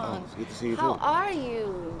long. Oh, it's good to see you How too. are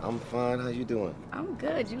you? I'm fine. How you doing? I'm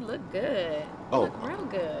good. You look good. You Oh. look real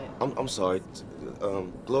good. I'm sorry.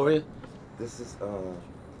 Gloria, this is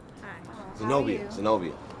Zenobia.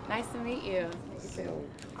 Zenobia. Nice to meet you.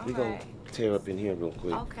 We gonna tear up in here real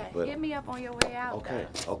quick. Okay. But Hit me up on your way out. okay.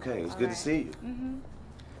 though. Okay. It's All good right. to see you. Mm-hmm.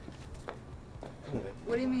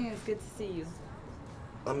 What do you mean it's good to see you?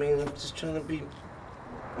 I mean, I'm just trying to be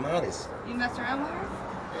modest. You messed around with her?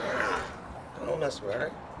 I don't mess with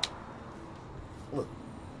her. Look,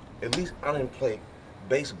 at least I didn't play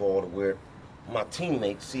baseball to where my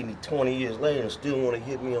teammates see me 20 years later and still want to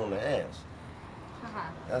hit me on the ass.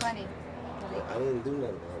 That's Funny. I didn't do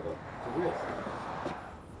nothing wrong, though. For real.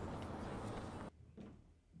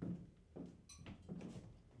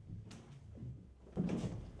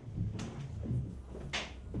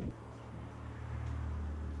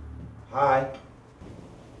 Hi.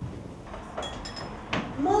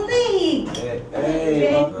 Malik!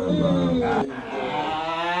 Hey.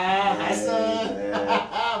 Hi, son.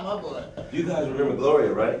 My boy. You guys remember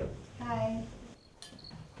Gloria, right? Hi.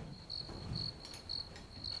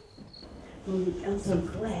 Malik, I'm so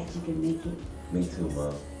glad you can make it. Me too,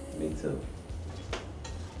 Mom. Me too.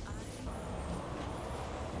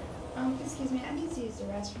 Excuse me, I need to use the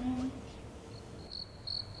restroom.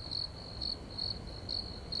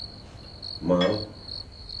 Mom?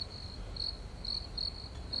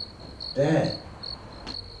 Dad?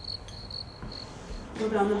 Go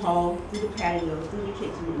down the hall, through the patio, through the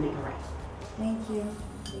kitchen, and make a right. Thank you.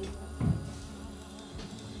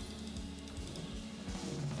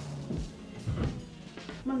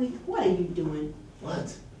 Malik, what are you doing?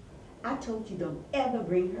 What? I told you don't ever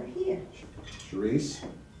bring her here. Sharice?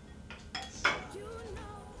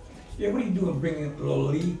 Yeah, what are you doing bringing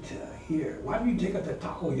Lolita here? Why don't you take her to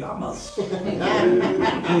Taco Yamas?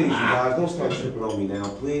 Please, you guys, don't start tripping on me now,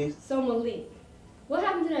 please. So Malik, what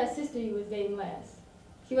happened to that sister you was dating last?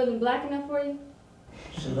 She wasn't black enough for you?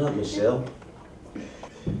 Shut up, Michelle.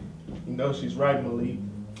 You know she's right, Malik.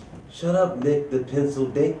 Shut up, Nick the Pencil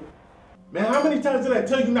Dick. Man, how many times did I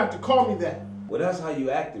tell you not to call me that? Well, that's how you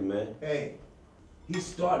acting, man. Hey, He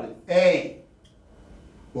started. hey.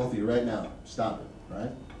 Both of you right now, stop it,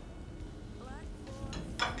 right?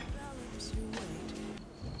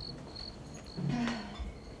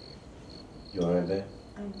 You all right there?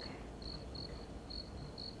 Okay.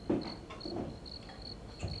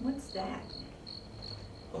 What's that?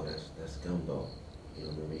 Oh, that's Gumbo. You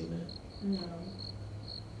don't remember eating that? No.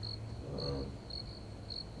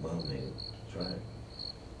 Mom made it. Try it.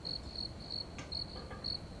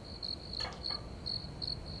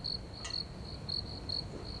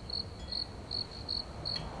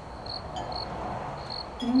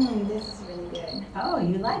 This is really good. Oh,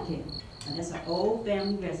 you like it? And that's an old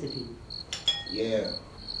family recipe. Yeah.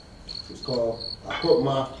 It's called, I put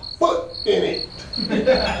my foot in it.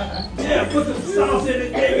 Yeah, put the sauce in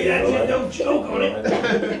it, baby. That's it. Don't choke on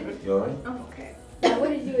it. You all right? I'm okay. Now, what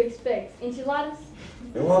did you expect? Enchiladas?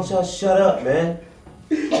 Man, why don't y'all shut up, man?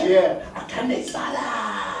 Yeah. A carne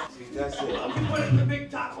asada. That's it. What is the big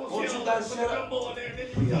tacos? Won't you guys shut up? Come on,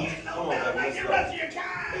 like the rest of your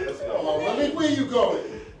kind. Let's Come go. on, Malik, where you going?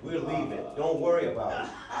 We're leaving. Don't worry about it.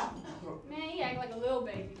 Man, he act like a little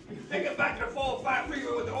baby. Take it back to the 405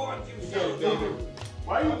 freeway with the orange juice. Yeah, baby.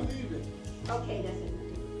 Why are you leaving? Okay, that's it.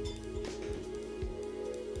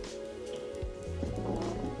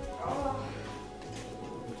 Oh.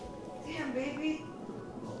 Damn, baby.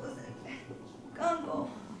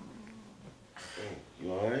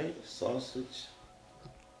 sausage,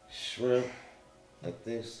 shrimp, I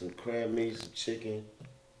think some crab meat, some chicken,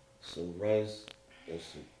 some rice, and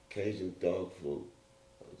some Cajun dog food.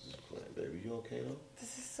 I was just playing, baby. You okay though?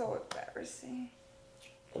 This is so embarrassing.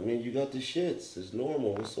 I mean, you got the shits. It's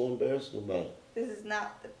normal. What's so embarrassing about it? This is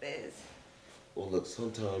not the biz. Well, look,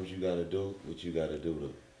 sometimes you gotta do what you gotta do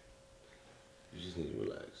to. You just need to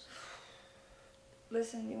relax.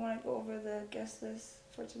 Listen, you want to go over the guest list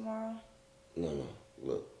for tomorrow? No.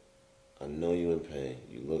 Look, I know you're in pain.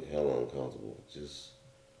 You look hella uncomfortable. Just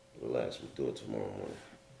relax. We'll do it tomorrow morning.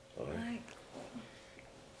 All right?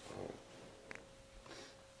 All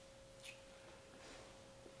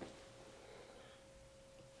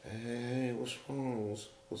right. Hey, what's wrong?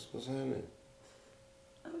 What's happening?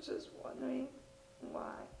 I was just wondering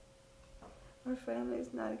why our family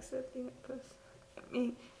is not accepting of us. I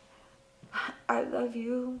mean, I love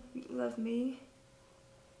you, you love me,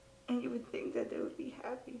 and you would think that they would be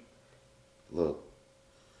happy. Look,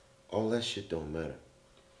 all that shit don't matter.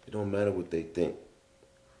 It don't matter what they think.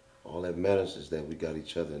 All that matters is that we got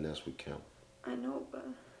each other, and that's what counts. I know, but...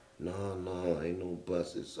 No, ain't no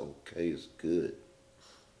buts. It's okay. It's good.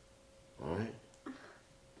 All right?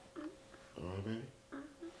 All right, baby?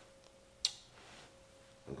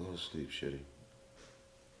 I'll go to sleep, shitty.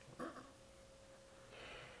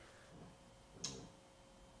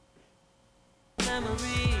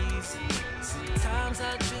 Memories. Sometimes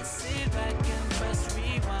I just sit back and press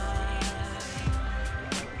rewind.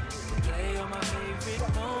 Play all my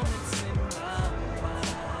favorite moments in my mind.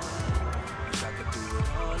 Wish I could do it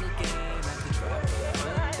all again at the drop of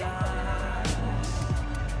a dime.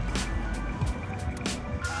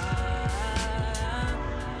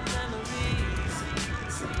 Memories.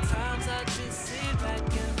 Sometimes I just sit back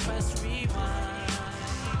and press rewind.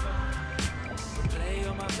 Play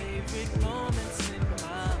all my favorite moments in my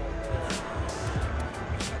mind.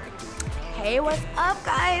 Hey, what's up,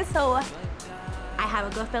 guys? So I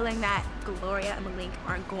have a good feeling that Gloria and Malik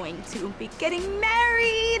aren't going to be getting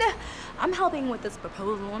married. I'm helping with this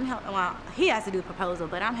proposal. Well, he has to do the proposal,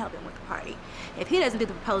 but I'm helping with the party. If he doesn't do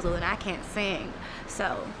the proposal, then I can't sing.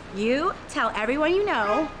 So you tell everyone you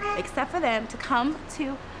know, except for them, to come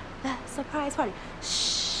to the surprise party.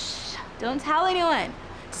 Shh, don't tell anyone.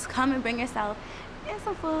 Just come and bring yourself and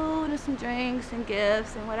some food and some drinks and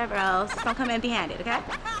gifts and whatever else. Just don't come empty-handed, okay?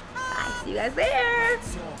 Bye, see you guys there.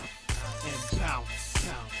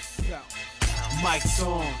 Mic's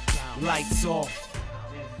on, lights off.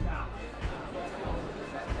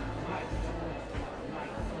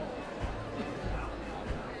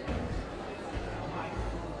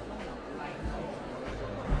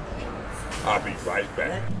 I'll be right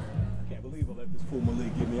back. I can't believe I let this fool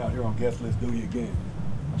Malik get me out here on guest list duty again.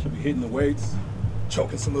 I should be hitting the weights,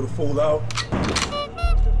 choking some little fool out.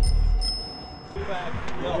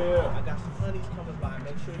 Yo, I got some honeys coming by.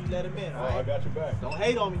 Make sure you let him in, all right? I got your back. Don't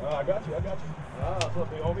hate on me. I got you. What's up,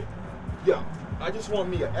 big homie? Yeah, I just want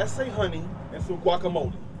me an essay honey and some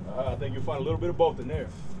guacamole. I think you'll find a little bit of both in there.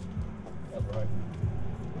 That's right.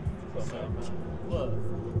 What's up, man?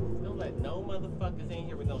 Look, don't let no motherfuckers in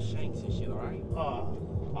here with no shanks and shit, all right?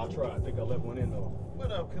 I'll try. I think I left one in, though.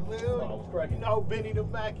 What up, Khalil? What's cracking? You know Benny the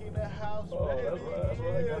Mac in the house, Oh, man. that's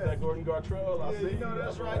right. Got that Gordon Gartrell. I see. You know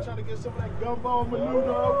that's right. Trying to get some of that gumbo and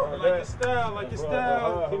menudo. Like your style, like your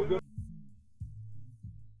style.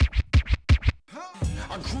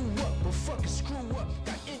 I grew up, but fucking screw up.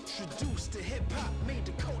 Got introduced to hip hop, made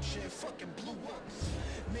the culture and fucking blew up.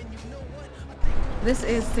 Man, you know what? This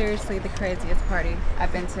is seriously the craziest party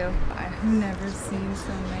I've been to. I've never seen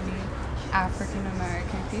so many African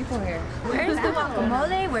American people here. Where's the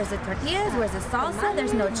guacamole? Where's the tortillas? Where's the salsa?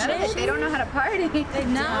 There's no chips. They don't know how to party.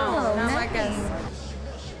 No, not like us.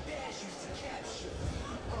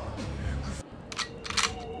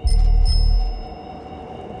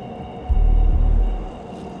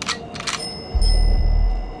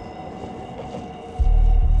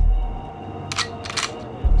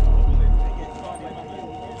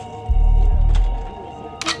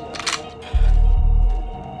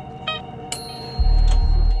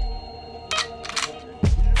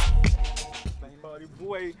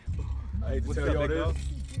 Boy, I hate to tell y'all this.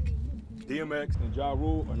 DMX and Ja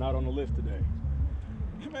Rule are not on the list today.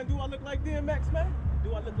 Hey, man, do I look like DMX, man?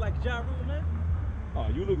 Do I look like Ja Rule, man? Oh,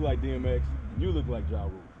 you look like DMX, and you look like Ja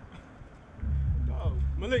Rule. Oh,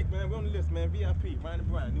 Malik, man, we're on the list, man. VIP, Ryan and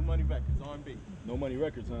Brian, New Money Records, R&B. No Money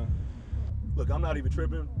Records, huh? Look, I'm not even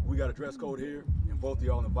tripping. We got a dress code here, and both of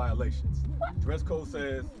y'all in violations. Dress code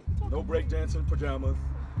says no breakdancing pajamas,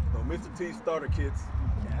 no Mr. T starter kits,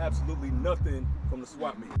 and absolutely nothing from the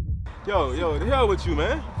swap meet. Yo, the hell with you,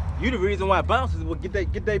 man. You the reason why bouncers will get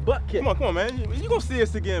they butt kicked. Come on, man. You gonna see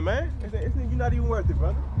us again, man. You're not even worth it,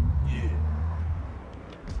 brother. Yeah.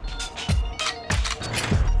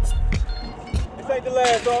 This ain't the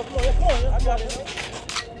last, dog. Come on. I got it.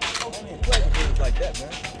 I ain't playing things like that,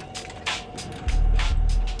 man.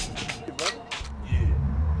 Yeah.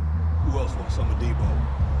 Who else wants some of Debo?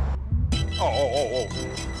 Oh.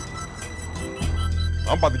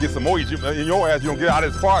 I'm about to get some more in your ass. You don't get out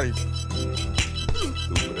of this party.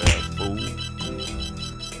 Stupid ass fool.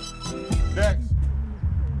 Next.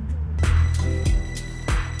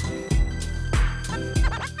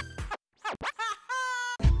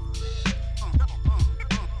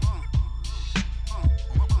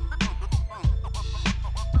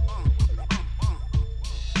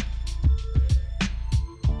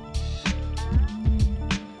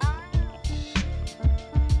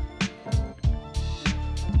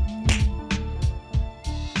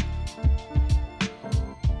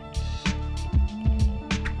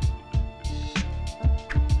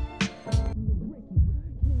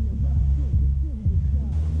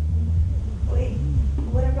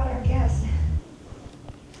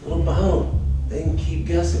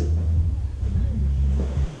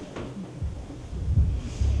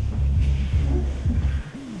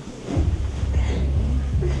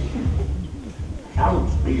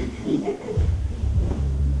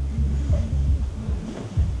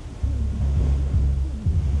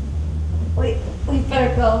 We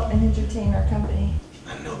better go and entertain our company.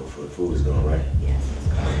 I know, before the food is gone, right? Yes.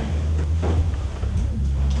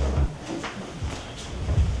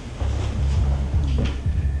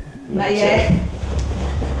 Not yet.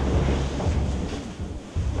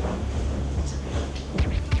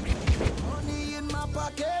 Money in my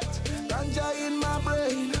pocket, ganja in my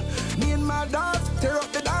brain. Me and my dog tear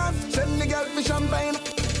up the dance. Send the girl for champagne.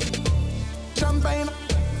 Champagne.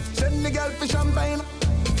 Send the girl for champagne.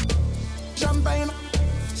 Champagne.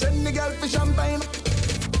 Send the girl for champagne.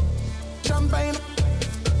 Champagne.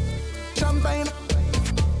 Champagne.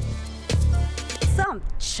 Some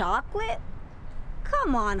chocolate?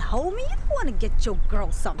 Come on, homie. You don't want to get your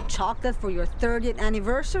girl some chocolate for your 30th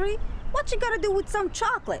anniversary? What you gotta do with some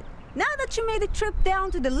chocolate? Now that you made the trip down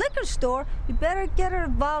to the liquor store, you better get her a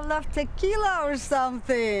bottle of tequila or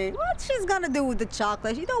something. What she's gonna do with the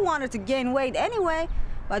chocolate? You don't want her to gain weight anyway.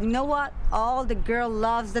 But you know what? All the girl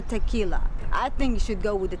loves the tequila. I think you should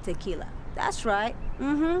go with the tequila. That's right.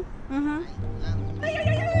 Mommy,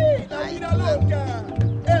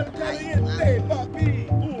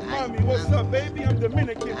 what's up, baby? I'm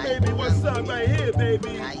Dominican, baby. What's up right here,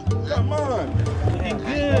 baby? Come on. Looking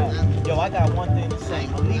good. Yo, I got one thing to say.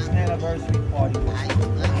 Malik's anniversary party was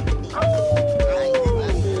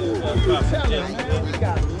We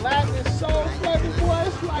got Latin soul flavor, boy.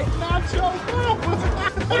 It's like nacho Gumbo.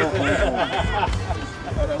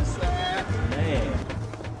 What I'm saying? Man.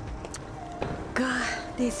 God,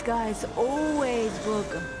 this guy's always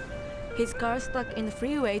broken. His car's stuck in the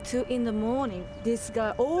freeway 2 in the morning. This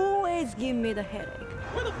guy always gives me the headache.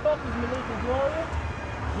 Where the fuck is Malik and Gloria?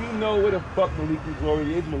 We know where the fuck Malik and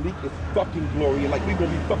Gloria is. Malik is fucking Gloria. Like we gonna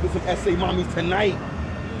be fucking some SA mommies tonight.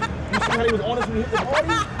 You see how they was on us when we hit the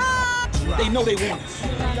party? They know they want us.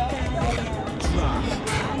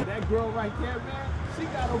 That girl right there, man, she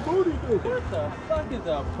got a booty do. What the fuck is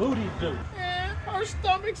a booty do? Man, her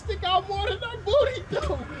stomach stick out more than her booty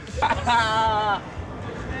do.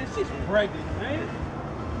 Man, she's pregnant, man.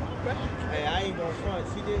 Hey, I ain't gonna front.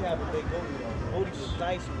 She did have a big booty though. The booty was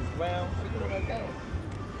nice, it was round. She doing okay.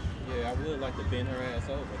 Yeah, I would like to bend her ass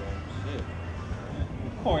over though. Shit.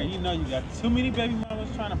 Corey, you know you got too many baby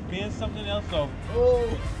mamas trying to bend something else over.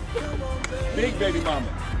 Oh, big baby mama.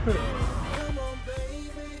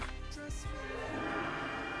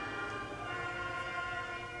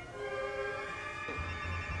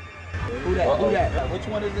 Who that? Who that? Which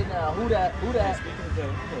one is it now? Who that? Who that?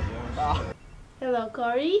 Hello,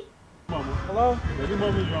 Corey. Mama. Hello? Baby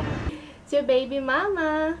mama's mama. It's your baby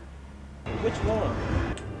mama. Which one?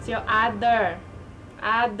 It's your other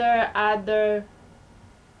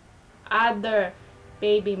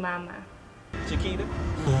baby mama. Chiquita?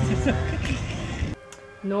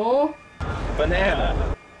 No.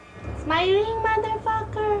 Banana. It's my ring,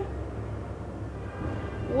 motherfucker.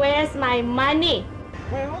 Where's my money?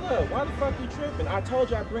 Wait, hold up. Why the fuck you tripping? I told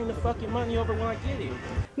you I'd bring the fucking money over when I get it.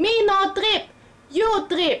 Me no trip. You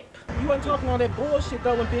trip. You wasn't talking all that bullshit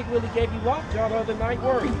though when Big Willie gave you lockjaw the other night,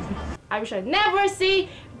 were you? I wish I'd never see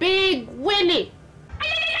Big Willie.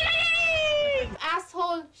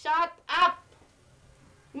 Asshole, shut up.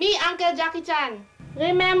 Me, Uncle Jackie Chan.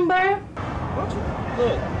 Remember?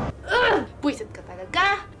 Look. Buisit ka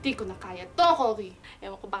talaga. Di ko na kaya to, Cory.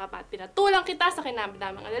 Ewan ko baka ba't pinatulang kita sa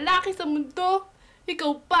kinami-daming lalaki sa mundo.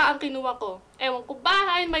 Ikaw pa ang kinuha ko. Ewan ko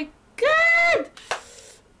bahay, my God!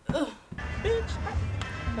 Bitch,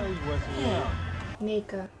 I know you wasn't around.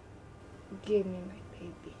 Nika, give me my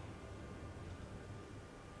baby.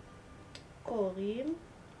 Cory,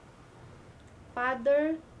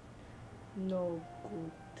 father, no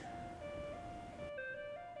good.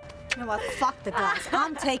 You know what? Fuck the guys.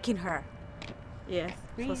 I'm taking her. Yes,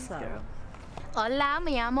 What's up? Hola,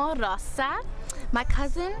 me llamo Rosa. My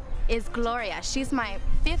cousin is Gloria. She's my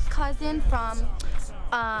 5th cousin from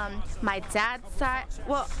my dad's side.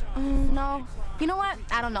 Well, no. You know what?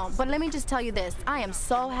 I don't know. But let me just tell you this. I am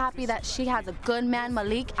so happy that she has a good man,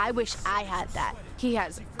 Malik. I wish I had that. He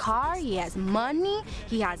has a car, he has money,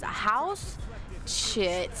 he has a house.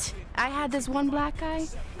 Shit. I had this one black guy.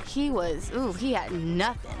 He had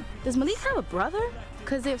nothing. Does Malik have a brother?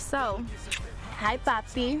 Because if so, hi,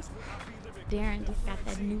 Papi. Darren just got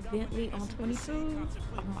that new Bentley on 22.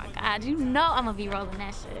 Oh my God, you know I'm gonna be rolling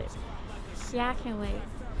that shit. Yeah, I can't wait.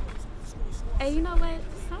 Hey, you know what?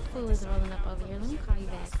 Some fool is rolling up over here. Let me call you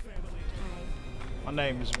back. My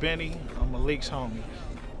name is Benny. I'm Malik's homie.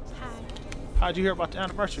 Hi. How'd you hear about the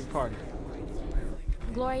anniversary party?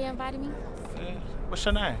 Gloria invited me. Yeah. What's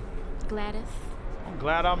your name? Gladys. I'm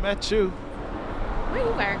glad I met you. Where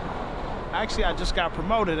you work? Actually, I just got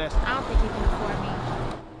promoted as... I don't think you can afford me.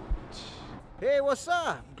 Hey, what's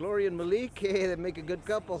up? Gloria and Malik, hey, they make a good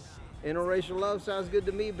couple. Interracial love sounds good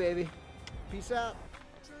to me, baby. Peace out.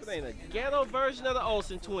 It ain't a ghetto version of the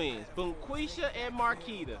Olsen twins, Bunquisha and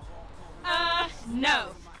Marquita.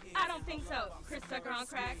 No. I don't think so. Chris Tucker on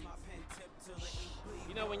crack.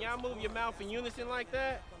 You know, when y'all move your mouth in unison like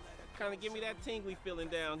that, kind of give me that tingly feeling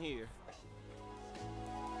down here.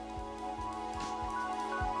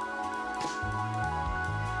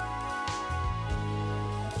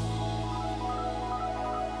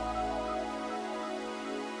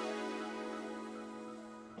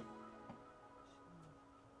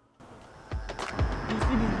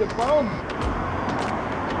 The bomb.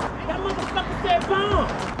 That motherfucker said bomb.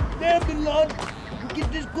 Damn it, Lord. You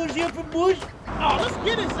get this kush here from Bush? Oh, let's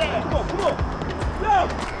get his ass. Come on, come on. Go.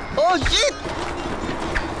 Oh, shit.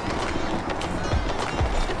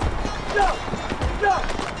 Go. Go.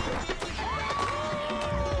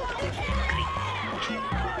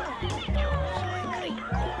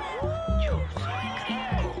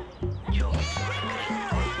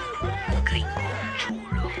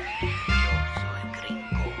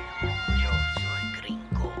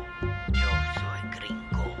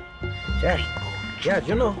 Yeah,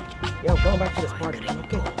 you know. Yeah, I'm going back to this party, man.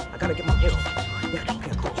 Okay, I gotta get my pills. Yeah,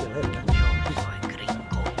 okay, I'll talk to you later, man.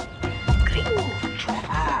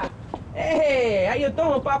 Hey, how you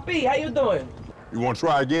doing, Papi? How you doing? You want to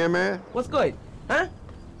try again, man? What's good? Huh?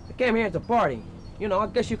 I came here to party. You know, I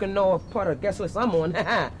guess you can know what part of the guest list I'm on.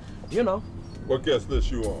 You know. What guest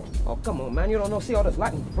list you on? Oh, come on, man. You don't know, see all this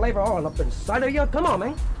Latin flavor all up inside of you? Come on,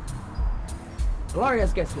 man.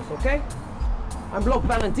 Gloria's guest list, okay? I'm Bloke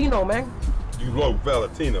Valentino, man. You Bloke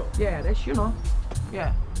Valentino? Yeah, that's, you know.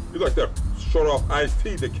 Yeah. You like that short-off iced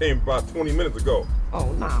tea that came about 20 minutes ago.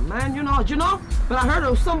 Oh, nah, man. You know? But I heard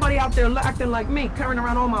there was somebody out there acting like me, carrying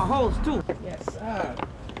around all my hoes, too. Yes, sir.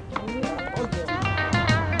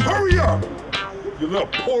 Hurry up! You little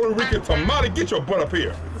Puerto Rican tamale, get your butt up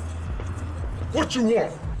here. What you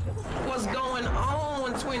want? What's going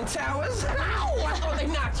on, Twin Towers? Ow, I thought they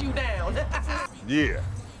knocked you down. Yeah.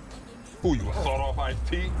 Who, you a sawed-off iced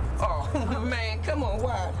tea? Oh, man, come on,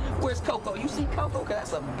 why? Where's Coco? You see Coco? Cause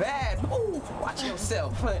that's a bad move. Watch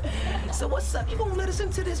yourself. So what's up? You gonna let us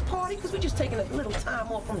into this party? Cause we just taking a little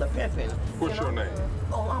time off from the pimping. What's your name?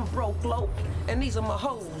 Oh, I'm Broke Bloke, and these are my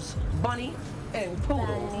hoes, Bunny and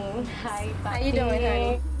Poodle. Hi, How you doing,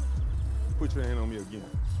 honey? Put your hand on me again.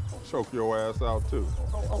 Choke your ass out, too.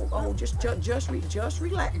 Oh, just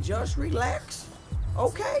relax.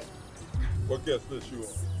 Okay? What guest list you on?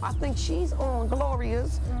 I think she's on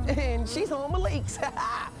Gloria's, and she's on Malik's.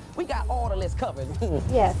 We got all the list covered.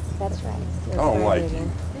 Yes, that's right. I don't like you.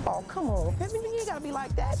 Oh, come on, Pippin, you ain't gotta be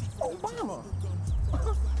like that. Obama.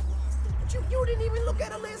 You didn't even look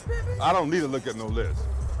at a list, Pippin? I don't need to look at no list.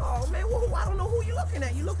 Oh, man, well, I don't know who you looking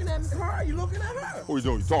at. You looking at her? You looking at her? What you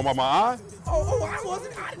doing? You talking about my eye?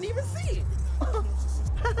 I didn't even see it.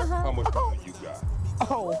 How much money you got?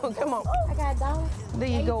 Oh, come on. I got $1. There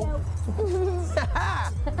you go.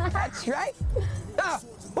 That's right.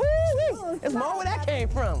 It's more where that came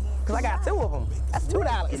from. Because I got 2 of them. That's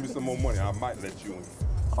 $2. Give me some more money. I might let you in.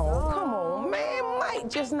 Oh, come on, man. Might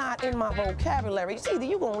just not in my vocabulary. It's either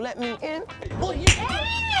you gonna let me in. Well,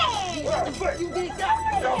 yeah. You did that.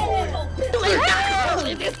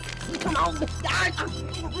 Come on.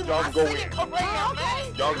 Y'all go in.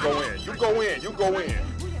 Y'all go in. You go in. You go in.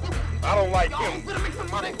 I don't like him. I'm gonna make some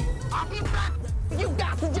money. I'll be back. You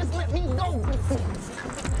got to just let me go.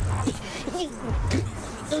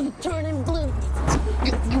 I'm turning blue.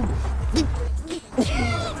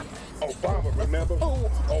 Obama, remember?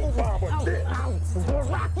 Obama dead. I'll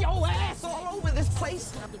rock your ass all over this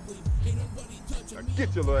place. Now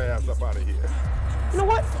get your little ass up out of here. You know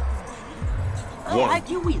what? I don't like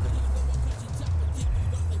you either.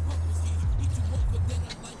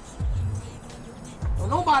 Don't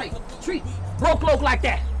nobody treat broke loc like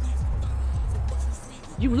that.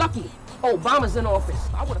 You lucky Obama's in office.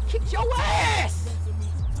 I would have kicked your ass.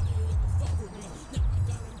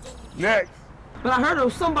 Next. But I heard there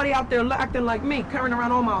was somebody out there acting like me, carrying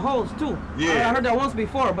around all my hoes too. Yeah. I heard that once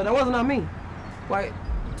before, but that wasn't on me. Why,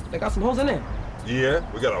 they got some hoes in there. Yeah,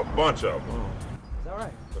 we got a bunch of them. Is that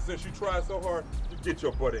right? But since you tried so hard, you get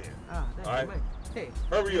your butt in. Ah, all right? Hey.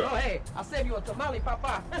 Hurry up. Oh, hey, I'll save you a tamale,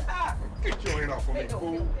 papa. Get your hand off of me,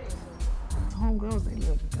 fool. Homegirls, they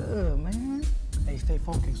look good, man. Hey, stay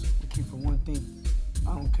focused. We keep for one thing.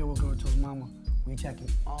 I don't care what girl tells mama. We jacking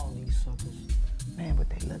all these suckers. Man, but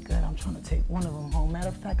they look good. I'm trying to take one of them home. Matter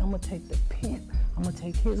of fact, I'm gonna take the pimp. I'm gonna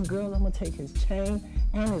take his girl. I'm gonna take his chain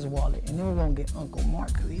and his wallet. And then we're gonna get Uncle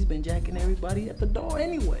Mark, because he's been jacking everybody at the door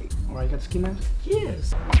anyway. All right, you got the ski mask?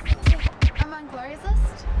 Yes. I'm on Gloria's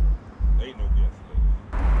list. Ain't no guess.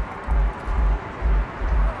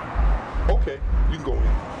 Okay, you can go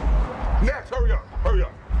in. Next, hurry up, hurry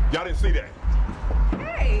up. Y'all didn't see that.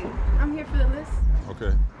 Hey, I'm here for the list.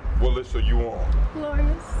 Okay, what list are you on?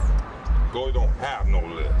 Glorious. Glory don't have no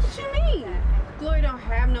list. What you mean? Glory don't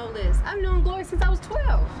have no list. I've known Glory since I was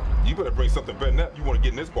 12. You better bring something better than that. You want to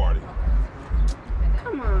get in this party.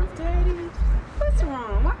 Come on, Daddy. What's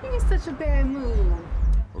wrong? Why are you in such a bad mood?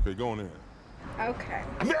 Okay, go on in. Okay.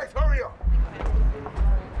 Next, hurry up.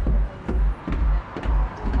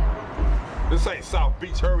 This ain't South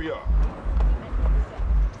Beach, hurry up.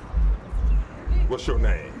 What's your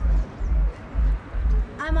name?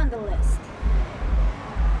 I'm on the list.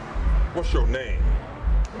 What's your name?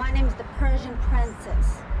 My name is the Persian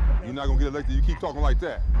Princess. You're not gonna get elected, you keep talking like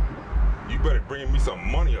that. You better bring me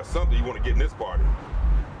some money or something you want to get in this party.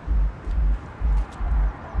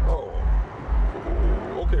 Oh.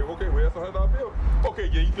 Okay, well, that's $100 bill. Okay,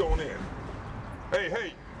 yeah, you going in.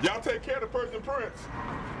 Hey, y'all take care of the Persian Princess.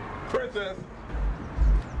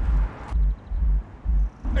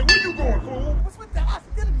 Hey, where you going, fool? What's with the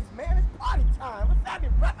hostilities, man? It's party time. What's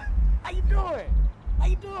happening, brother? How you doing? How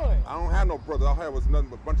you doing? I don't have no brother. All I have was nothing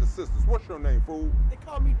but a bunch of sisters. What's your name, fool? They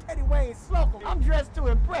call me Teddy Wayne Slocum. I'm dressed to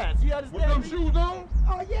impress. You understand? With them shoes on?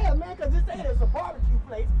 Oh, yeah, man, because this ain't a barbecue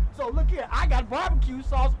place. So look here, I got barbecue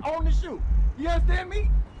sauce on the shoe. You understand me?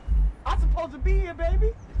 I'm supposed to be here,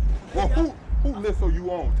 baby. Well, who list are you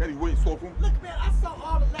on, Teddy Wayne Slocum? Look, man, I saw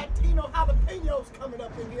all the Latino jalapenos coming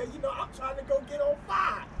up in here. You know, I'm trying to go get on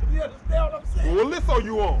fire. You understand what I'm saying? Well, what list are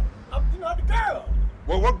you on? You know, the girl.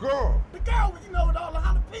 Well, what girl? The girl, you know, with all the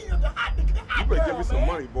jalapenos, the hot You better girl, give me some man.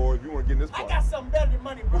 money, boy, if you want to get in this party. I got something better than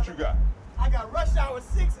money, brother. What you got? I got rush hour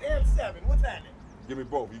 6 and 7. What's happening? Give me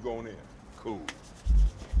both. You going in. Cool.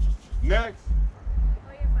 Next.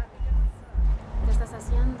 ¿Qué estás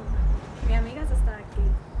haciendo? Mi amiga se está aquí.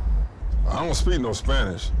 I don't speak no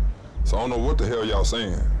Spanish, so I don't know what the hell y'all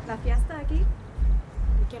saying. La fiesta aquí.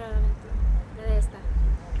 Yo quiero la de esta.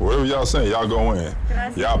 Whatever y'all saying, y'all go in.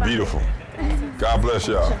 Gracias, Y'all beautiful. God bless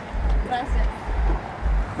y'all. Gracias.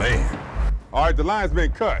 Man. All right, the line's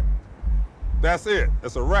been cut. That's it.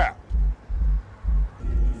 It's a wrap.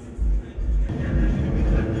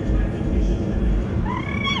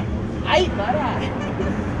 Ay, para.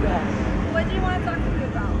 What do you want to talk to me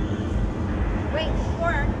about? Wait,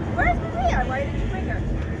 where's Maria? Why did you bring her?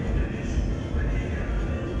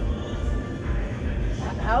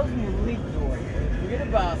 How's Malik doing? Forget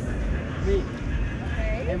about me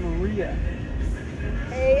and Maria.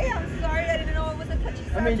 Hey, I'm sorry, I didn't know it was a touchy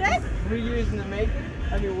subject. I mean, 3 years in the making?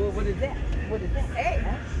 I mean, what is that? What is that? Hey,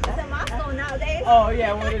 it's a milestone nowadays. Oh,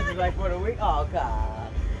 yeah, what is it, like for the week? Oh, God.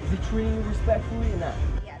 Is he treating you respectfully or not?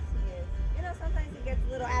 Yes, he is. You know, sometimes he gets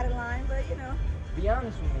a little out of line, but you know. Be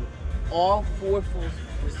honest with me. All for full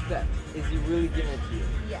respect. Is he really giving it to you?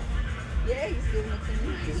 Yes. Yeah, he's giving it to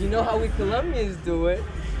me. Because you know how we Colombians do it.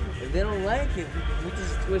 If they don't like it, we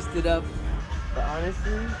just twist it up. But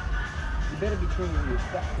honestly, you better be treating me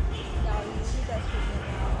respectfully. No, he does treat me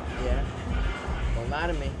well. Yeah? Don't lie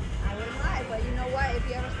to me. I wouldn't lie, but you know what? If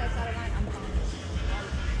he ever steps out of line, I'm coming.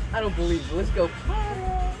 I don't believe you. Let's go.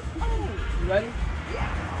 Oh, you ready? Yeah.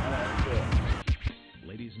 All right, cool.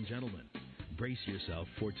 Ladies and and gentlemen, brace yourself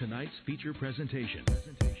for tonight's feature presentation.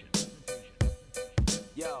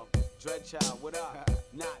 Yo, Dreadchild, what up?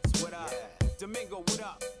 Knots, what up? Domingo, what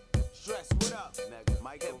up? Stress, what up?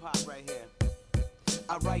 Mike Hip-Hop right here.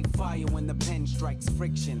 I write fire when the pen strikes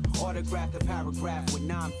friction. Autograph the paragraph with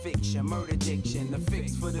non-fiction. Murder diction, the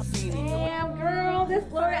fix for the fiending. Damn, girl, this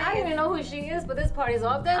Gloria, I don't even know who she is, but this party's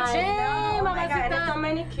off the chain. Oh my God, there's so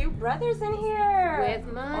many cute brothers in here. With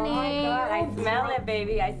money. Oh my God, I smell it,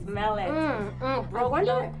 baby, I smell it. I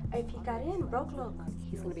wonder if he got in, broke look.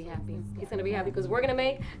 He's gonna be happy. He's gonna be happy because we're gonna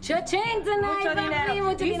make cha-ching tonight. Mucho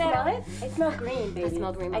dinero. Do you smell it? I smell green, baby. I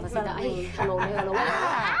smell green. I smell green.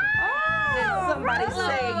 Somebody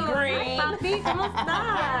say green. Papi, ¿cómo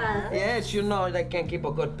estás? Yes, you know they can't keep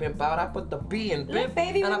a good pimp out. I put the P in pimp,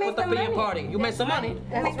 baby, and I put the P in party. You made some money.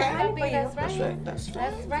 That's right, papi. That's right. That's right. That's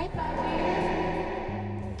right. That's right,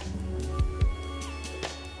 papi.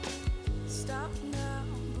 Stop now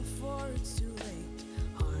before it's too late.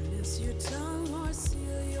 Harness your tongue or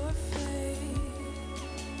seal your fate.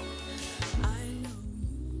 I know.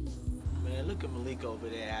 Man, look at Malik over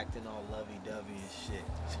there acting all lovey-dovey and shit.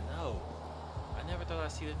 No. I never thought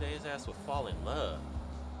I'd see the day his ass would fall in love.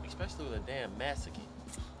 Especially with a damn Mexican.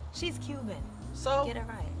 She's Cuban. So? Get it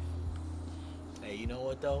right. Hey, you know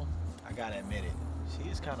what though? I gotta admit it. She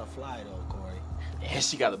is kind of fly though, Corey. And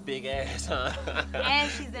she got a big ass, huh? And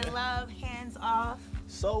she's in love, hands off.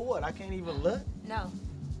 So what? I can't even look? No.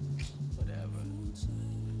 Whatever.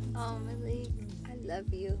 Oh, Malik, I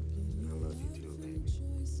love you. I love you too, baby.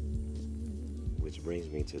 Which brings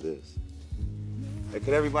me to this. Hey,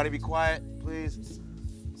 could everybody be quiet, please?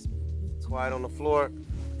 Quiet on the floor.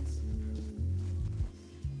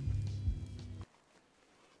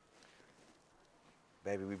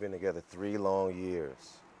 Baby, we've been together 3 long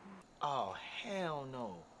years. Oh, hell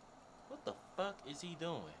no. What the fuck is he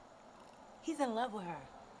doing? He's in love with her.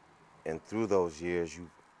 And through those years,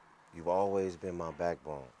 you've always been my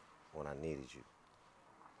backbone when I needed you.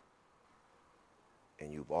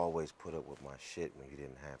 And you've always put up with my shit when you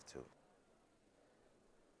didn't have to.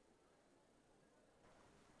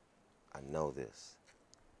 I know this.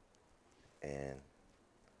 And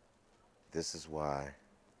this is why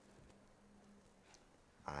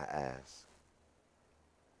I ask.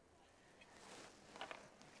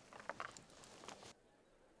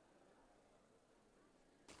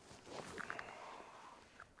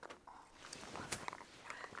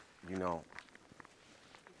 You know,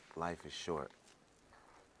 life is short.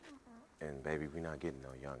 And baby, we're not getting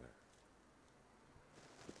no younger.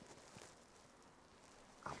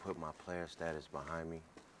 I put my player status behind me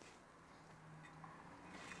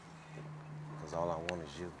because all I want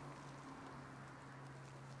is you.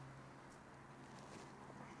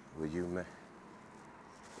 Will you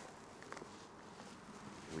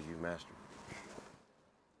master me?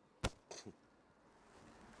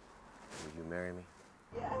 Will you marry me?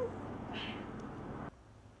 Yes.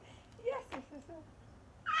 Yes, yes, yes, yes.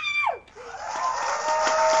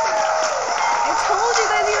 I told you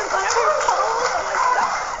guys he was gonna propose. Oh my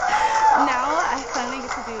God. Now I finally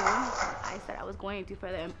get to do what I said I was going to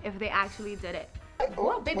for them if they actually did it.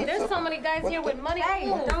 Oh, baby, there's so many guys here with money. Hey,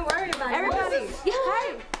 don't worry about it. Everybody.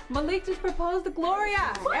 Hey, Malik just proposed to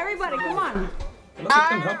Gloria. Everybody, come on. Look at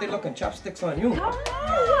them healthy looking chopsticks on you. I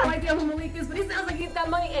have no idea who Malik is, but he sounds like he's got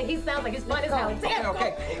money and he sounds like he's fine as hell.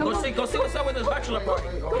 Okay. Go see what's up with this bachelor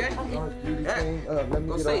party, okay? Yeah.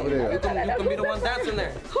 Go see. You can be the one dancing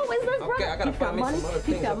there. Who is this, bro? Okay, I gotta find me some other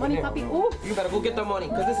things. He's got money, puppy. Ooh. You better go get the money,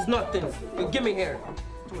 because this is nothing. Give me here.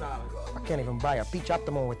 $2. I can't even buy a peach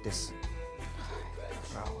optimum with this.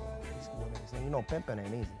 You know, pimping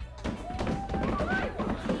ain't easy.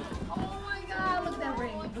 Oh my God, look at that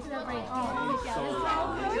ring. Look at that ring. Oh, let's celebrate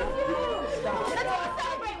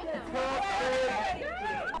with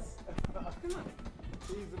them.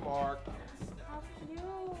 Easy, Mark. How cute.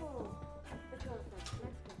 Let's go.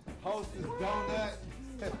 Hostess donut.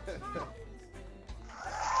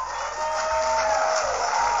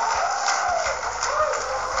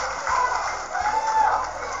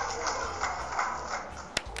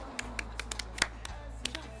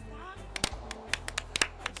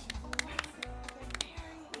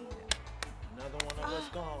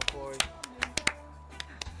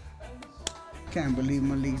 Can't believe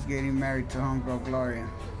Malik's getting married to homegirl Gloria.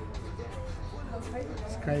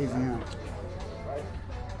 It's crazy, huh?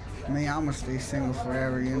 Me, I'ma stay single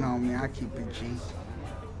forever, you know me. I keep it G.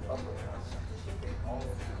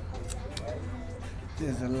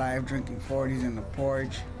 There's a life drinking 40s in the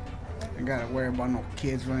porch. I gotta worry about no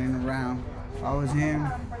kids running around. If I was him,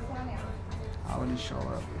 I wouldn't show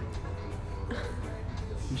up.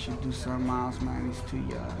 He should do something else, man. He's too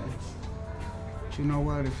young. But you know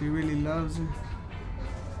what? If he really loves her,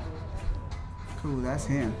 cool, that's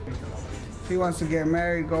him. If he wants to get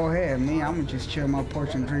married, go ahead. Me, I'm gonna just chill my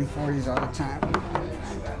porch and drink 40s all the time.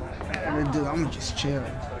 Whatever I do, I'm gonna just chill.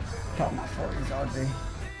 Pop my 40s all day.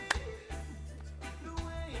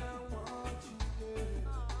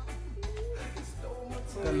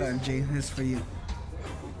 Good luck, G. This is for you.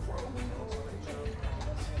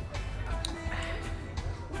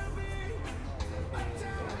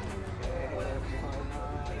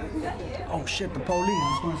 Oh shit, the police.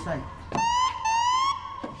 Just one second.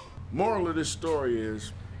 Moral of this story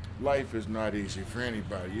is, life is not easy for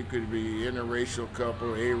anybody. You could be interracial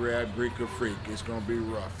couple, Arab, Greek, or freak. It's gonna be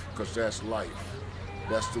rough, because that's life.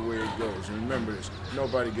 That's the way it goes. And remember this,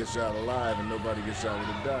 nobody gets out alive and nobody gets out with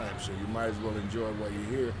a dime. So you might as well enjoy while you're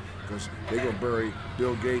here, because they're gonna bury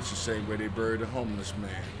Bill Gates the same way they buried a homeless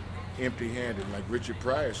man. Empty-handed. Like Richard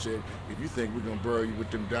Pryor said, if you think we're gonna bury you with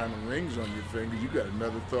them diamond rings on your finger, you got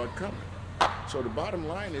another thought coming. So the bottom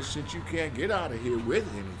line is, since you can't get out of here with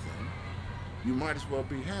anything, you might as well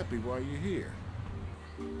be happy while you're here.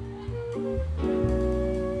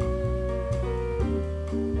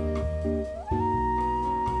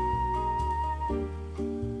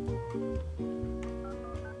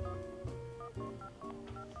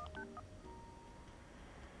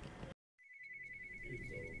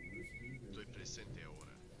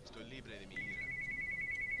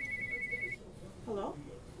 Hello?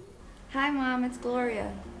 Hi, Mom. It's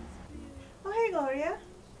Gloria. Oh, hey, Gloria.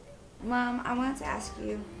 Mom, I wanted to ask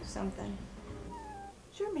you something.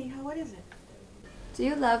 Sure, Mija, what is it? Do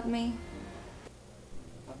you love me?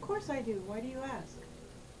 Of course I do. Why do you ask?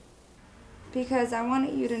 Because I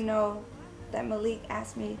wanted you to know that Malik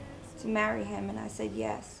asked me to marry him, and I said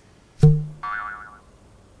yes.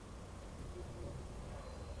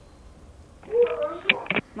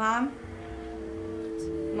 Mom?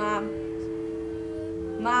 Mom?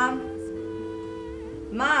 Mom?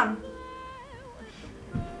 Mom?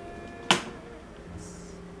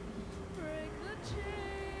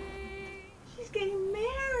 She's getting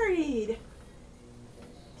married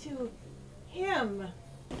to him.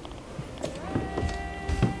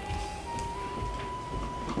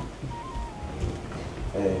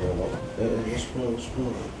 Hey,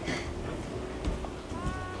 spoon.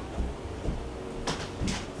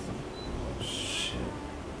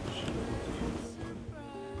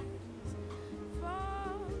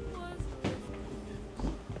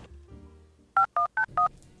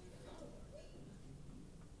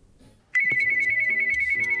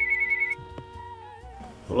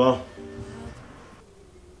 Hello?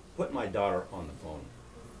 Put my daughter on the phone.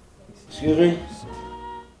 Excuse me?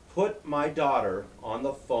 Put my daughter on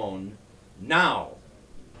the phone now.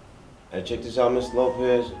 Hey, check this out, Miss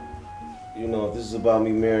Lopez. You know, if this is about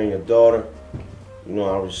me marrying your daughter, you know,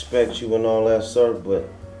 I respect you and all that, sir, but,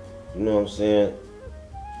 you know what I'm saying?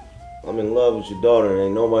 I'm in love with your daughter, and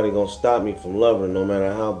ain't nobody gonna stop me from loving her, no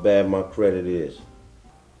matter how bad my credit is.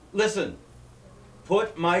 Listen,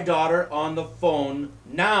 put my daughter on the phone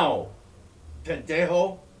now,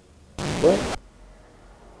 pendejo. What?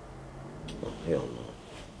 Oh, hell no.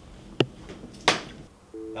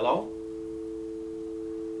 Hello?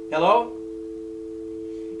 Hello?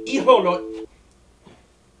 Hijo lo...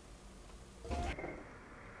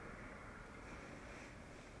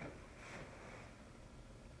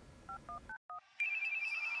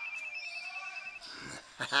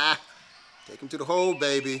 Take him to the hole,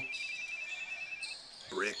 baby.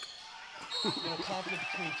 Brick. Conflict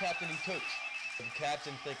between captain and coach. The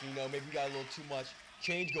captain thinking, maybe we got a little too much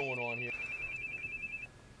change going on here.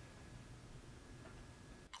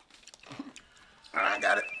 I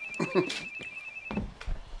got it.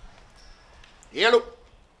 Hello.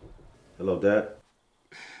 Hello, Dad.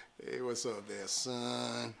 Hey, what's up there,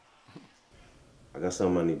 son? I got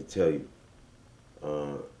something I need to tell you.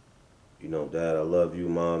 You know, Dad, I love you,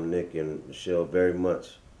 Mom, Nick, and Michelle very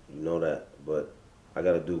much. You know that, but I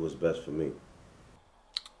gotta do what's best for me.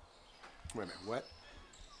 Wait a minute, what?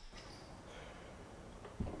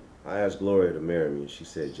 I asked Gloria to marry me, and she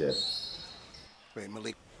said yes. Wait,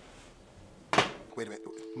 Malik. Wait a minute.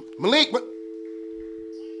 Malik, what?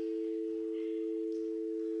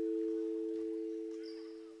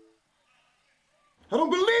 I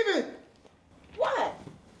don't believe it! What?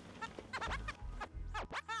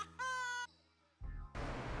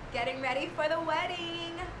 Getting ready for the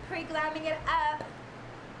wedding. Pre-glamming it up.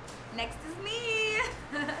 Next is me.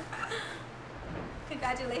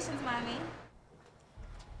 Congratulations, Mommy.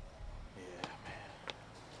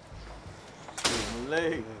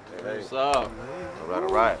 Malik, what's up? All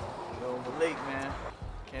right. Yo, Malik, man.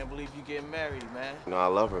 Can't believe you getting married, man. You know, I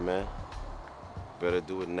love her, man. Better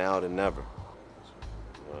do it now than never.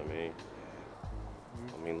 know what I mean?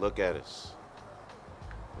 I mean, look at us.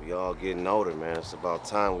 We all getting older, man. It's about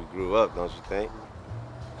time we grew up, don't you think?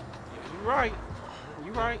 You're right.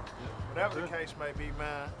 You're right. Whatever the case may be,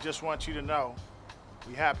 man, just want you to know,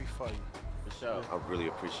 we happy for you. For sure. I really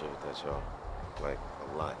appreciate that, y'all. Like,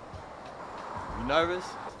 a lot. You nervous?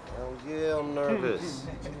 Hell yeah, I'm nervous.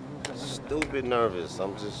 Stupid nervous.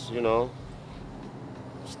 I'm just, you know,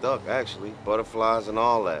 stuck, actually. Butterflies and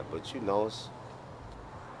all that. But you know,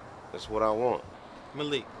 it's what I want.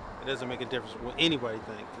 Malik, it doesn't make a difference what anybody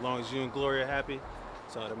think. As long as you and Gloria are happy,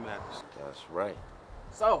 that's all that matters. That's right.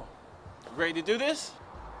 So, ready to do this?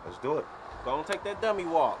 Let's do it. Go on, take that dummy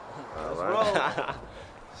walk. All Let's right. roll.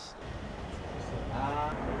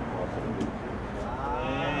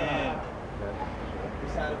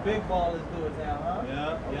 This how the big ballers do it now, huh?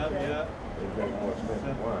 Yeah.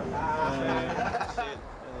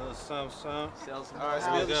 Some. All All right,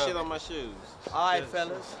 spill the shit on my shoes. All right,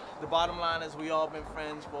 fellas. The bottom line is we all been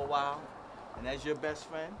friends for a while. And as your best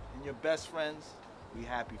friend and your best friends, we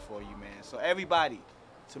happy for you, man. So everybody,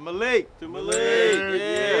 to Malik. To Malik.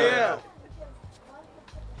 Yeah.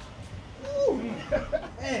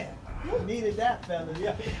 Man, you needed that, fellas.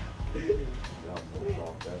 Yeah.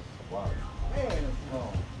 Man,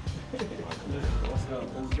 let's go.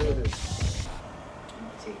 Let's do this.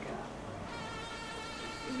 Take out.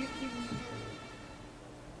 You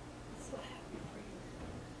so happy for you.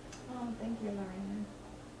 Oh, thank you, Lorena.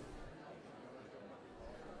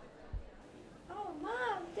 Oh,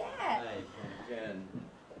 Mom, Dad. Hey, again.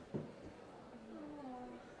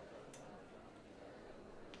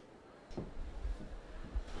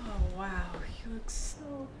 Oh, wow. You look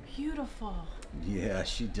so beautiful. Yeah,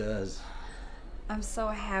 she does. I'm so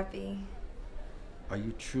happy. Are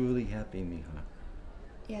you truly happy, Mija?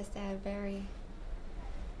 Yes, Dad, very.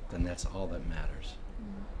 Then that's all that matters.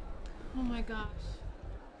 Oh my gosh.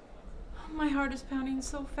 My heart is pounding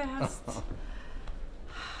so fast.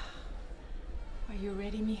 Are you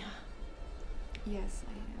ready, Mija? Yes,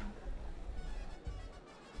 I am.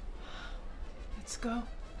 Let's go.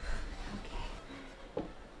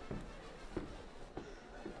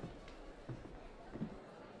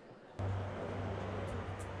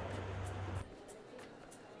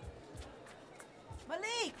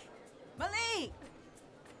 Malik!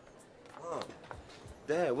 Mom,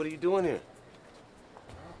 Dad, what are you doing here?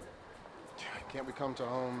 Can't we come to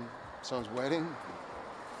son's wedding?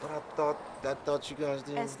 But I thought you guys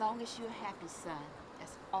didn't. As long as you're happy, son,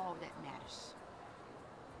 that's all that matters.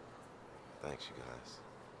 Thanks, you guys.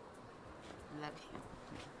 Love you.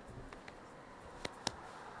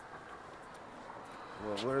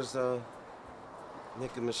 Well, where's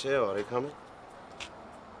Nick and Michelle? Are they coming?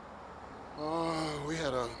 We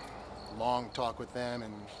had a long talk with them,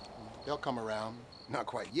 and they'll come around. Not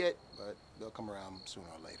quite yet, but they'll come around sooner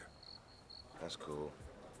or later. That's cool.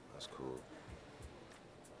 That's cool.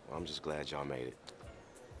 Well, I'm just glad y'all made it.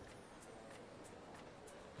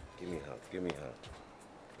 Give me a hug. Give me a hug.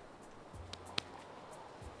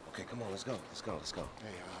 Okay, come on, let's go. Let's go. Let's go.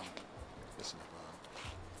 Hey, listen up,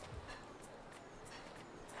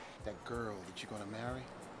 that girl that you're gonna marry,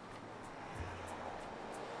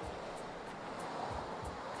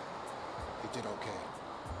 they did okay.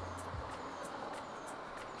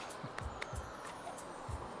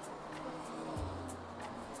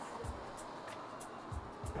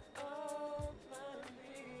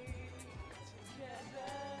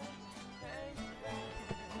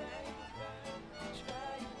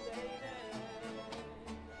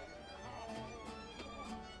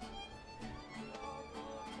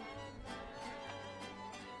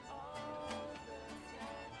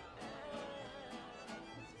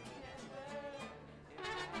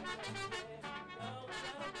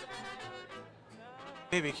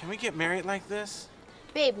 Baby, can we get married like this?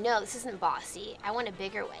 Babe, no, this isn't bossy. I want a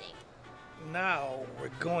bigger wedding. Now we're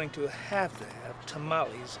going to have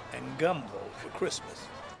tamales and gumbo for Christmas.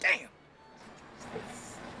 Damn!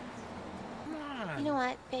 Come on. You know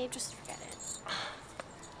what, babe? Just forget it.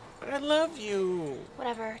 I love you.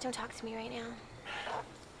 Whatever. Don't talk to me right now.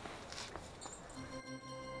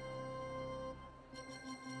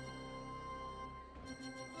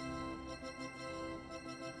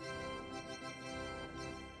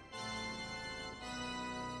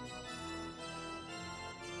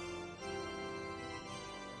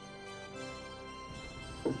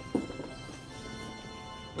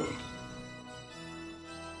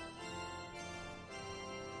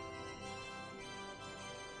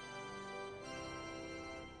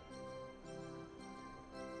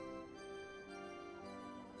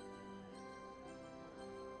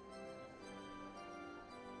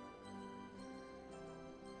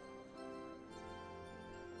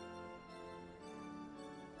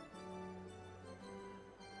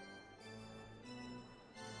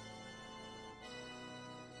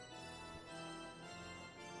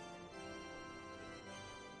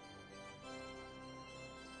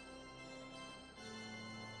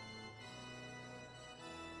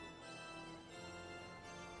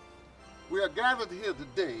 We are gathered here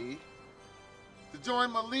today to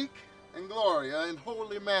join Malik and Gloria in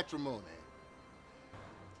holy matrimony.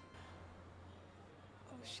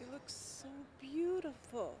 Oh, she looks so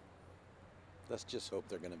beautiful. Let's just hope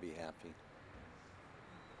they're gonna be happy.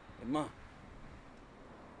 Hey, Ma,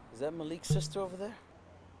 is that Malik's sister over there?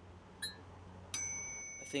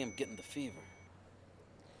 I think I'm getting the fever.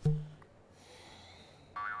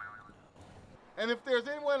 And if there's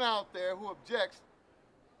anyone out there who objects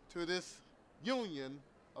to this union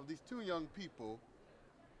of these two young people,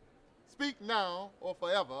 speak now or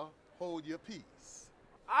forever hold your peace.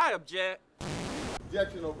 I object.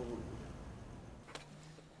 Objection overruled.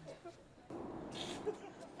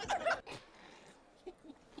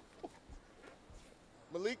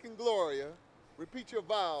 Malik and Gloria, repeat your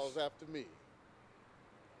vows after me.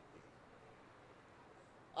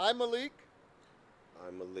 I, Malik.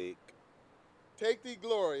 I, Malik. Take thee,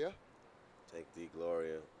 Gloria. Take thee,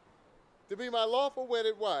 Gloria. To be my lawful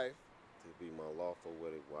wedded wife. To be my lawful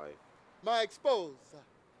wedded wife. My esposa.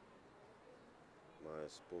 My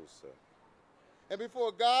esposa. And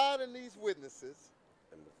before God and these witnesses.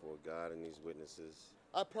 And before God and these witnesses.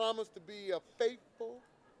 I promise to be a faithful.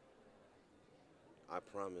 I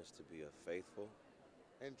promise to be a faithful.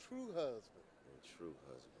 And true husband. And true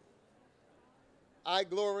husband. I,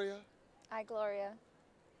 Gloria. I, Gloria.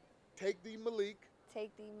 Take thee, Malik.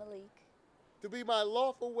 Take thee, Malik. To be my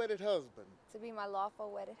lawful wedded husband. To be my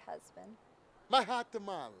lawful wedded husband. My hot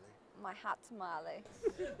tamale. My hot tamale.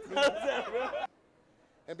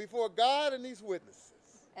 And before God and these witnesses.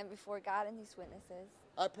 And before God and these witnesses.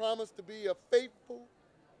 I promise to be a faithful.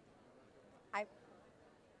 I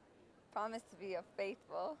promise to be a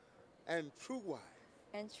faithful. And true wife.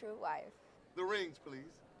 And true wife. The rings,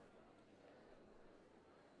 please.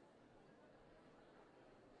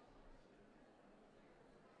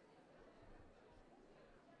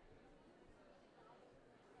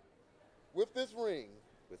 With this ring.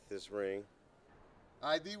 With this ring.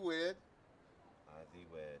 I thee wed. I thee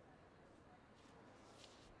wed.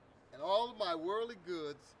 And all of my worldly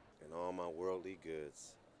goods. And all my worldly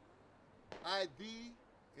goods. I thee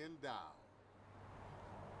endow.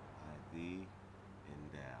 I thee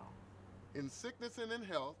endow. In sickness and in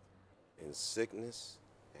health. In sickness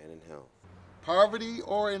and in health. Poverty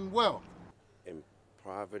or in wealth. In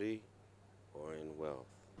poverty or in wealth.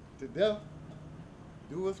 To death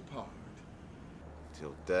do us part.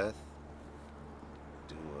 Till death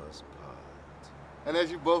do us part. And as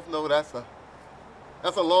you both know, that's a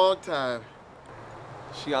long time.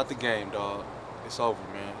 She out the game, dog. It's over,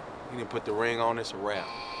 man. He didn't put the ring on, it's a wrap.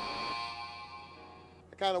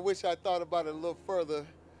 I kind of wish I thought about it a little further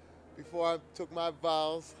before I took my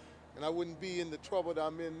vows, and I wouldn't be in the trouble that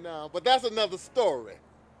I'm in now. But that's another story.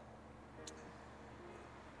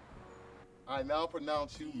 I now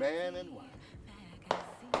pronounce you man and wife.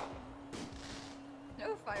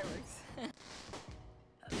 No fireworks.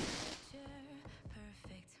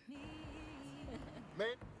 Man,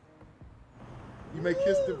 you may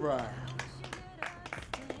kiss the bride.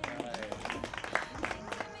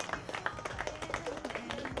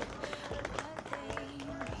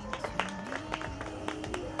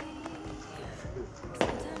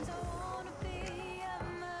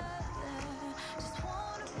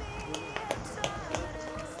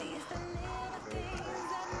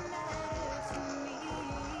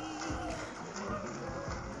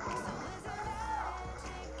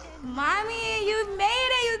 Mommy, you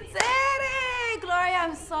made it, you did it! Gloria,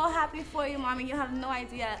 I'm so happy for you, Mommy. You have no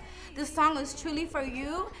idea. This song is truly for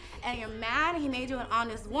you and your man. He made you an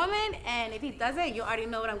honest woman, and if he doesn't, you already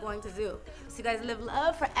know what I'm going to do. So you guys live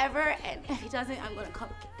love forever, and if he doesn't, I'm gonna come.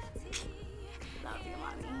 Love you,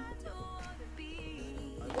 Mommy.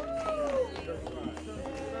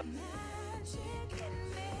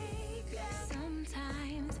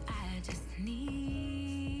 Sometimes I just need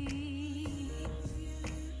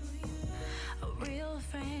a real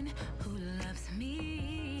friend who loves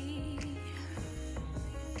me.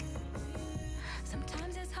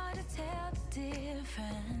 Sometimes it's hard to tell the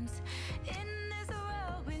difference in this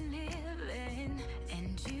world we live in,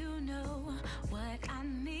 and you know what I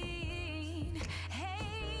mean.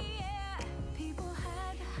 Hey, yeah, people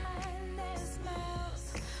hide behind their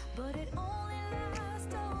smiles, but it only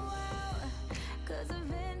lasts a while, 'cause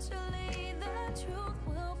eventually the truth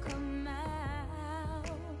will come out.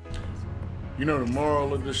 You know, the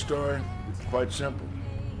moral of this story? Quite simple.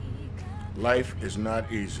 Life is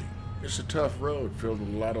not easy. It's a tough road filled with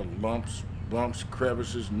a lot of lumps, bumps,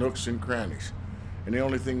 crevices, nooks, and crannies. And the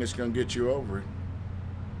only thing that's gonna get you over it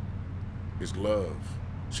is love.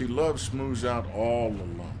 See, love smooths out all the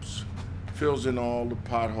lumps, fills in all the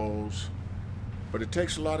potholes, But it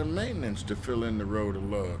takes a lot of maintenance to fill in the road of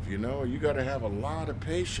love, you know? You gotta have a lot of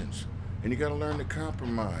patience, and you gotta learn to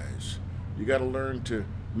compromise. You gotta learn to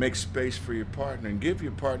make space for your partner and give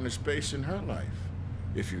your partner space in her life.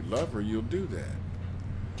 If you love her, you'll do that.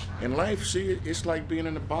 In life, see, it's like being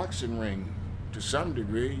in a boxing ring to some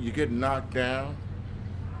degree. You get knocked down,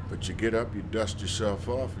 but you get up, you dust yourself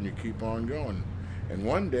off, and you keep on going. And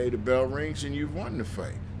one day the bell rings and you've won the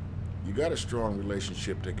fight. You got a strong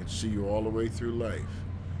relationship that can see you all the way through life.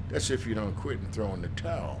 That's if you don't quit and throw in the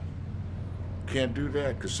towel. Can't do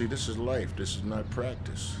that, because see, this is life. This is not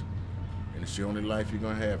practice. And it's the only life you're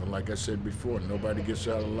gonna have. And like I said before, nobody gets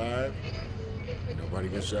out alive, nobody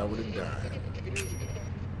gets out with a dime.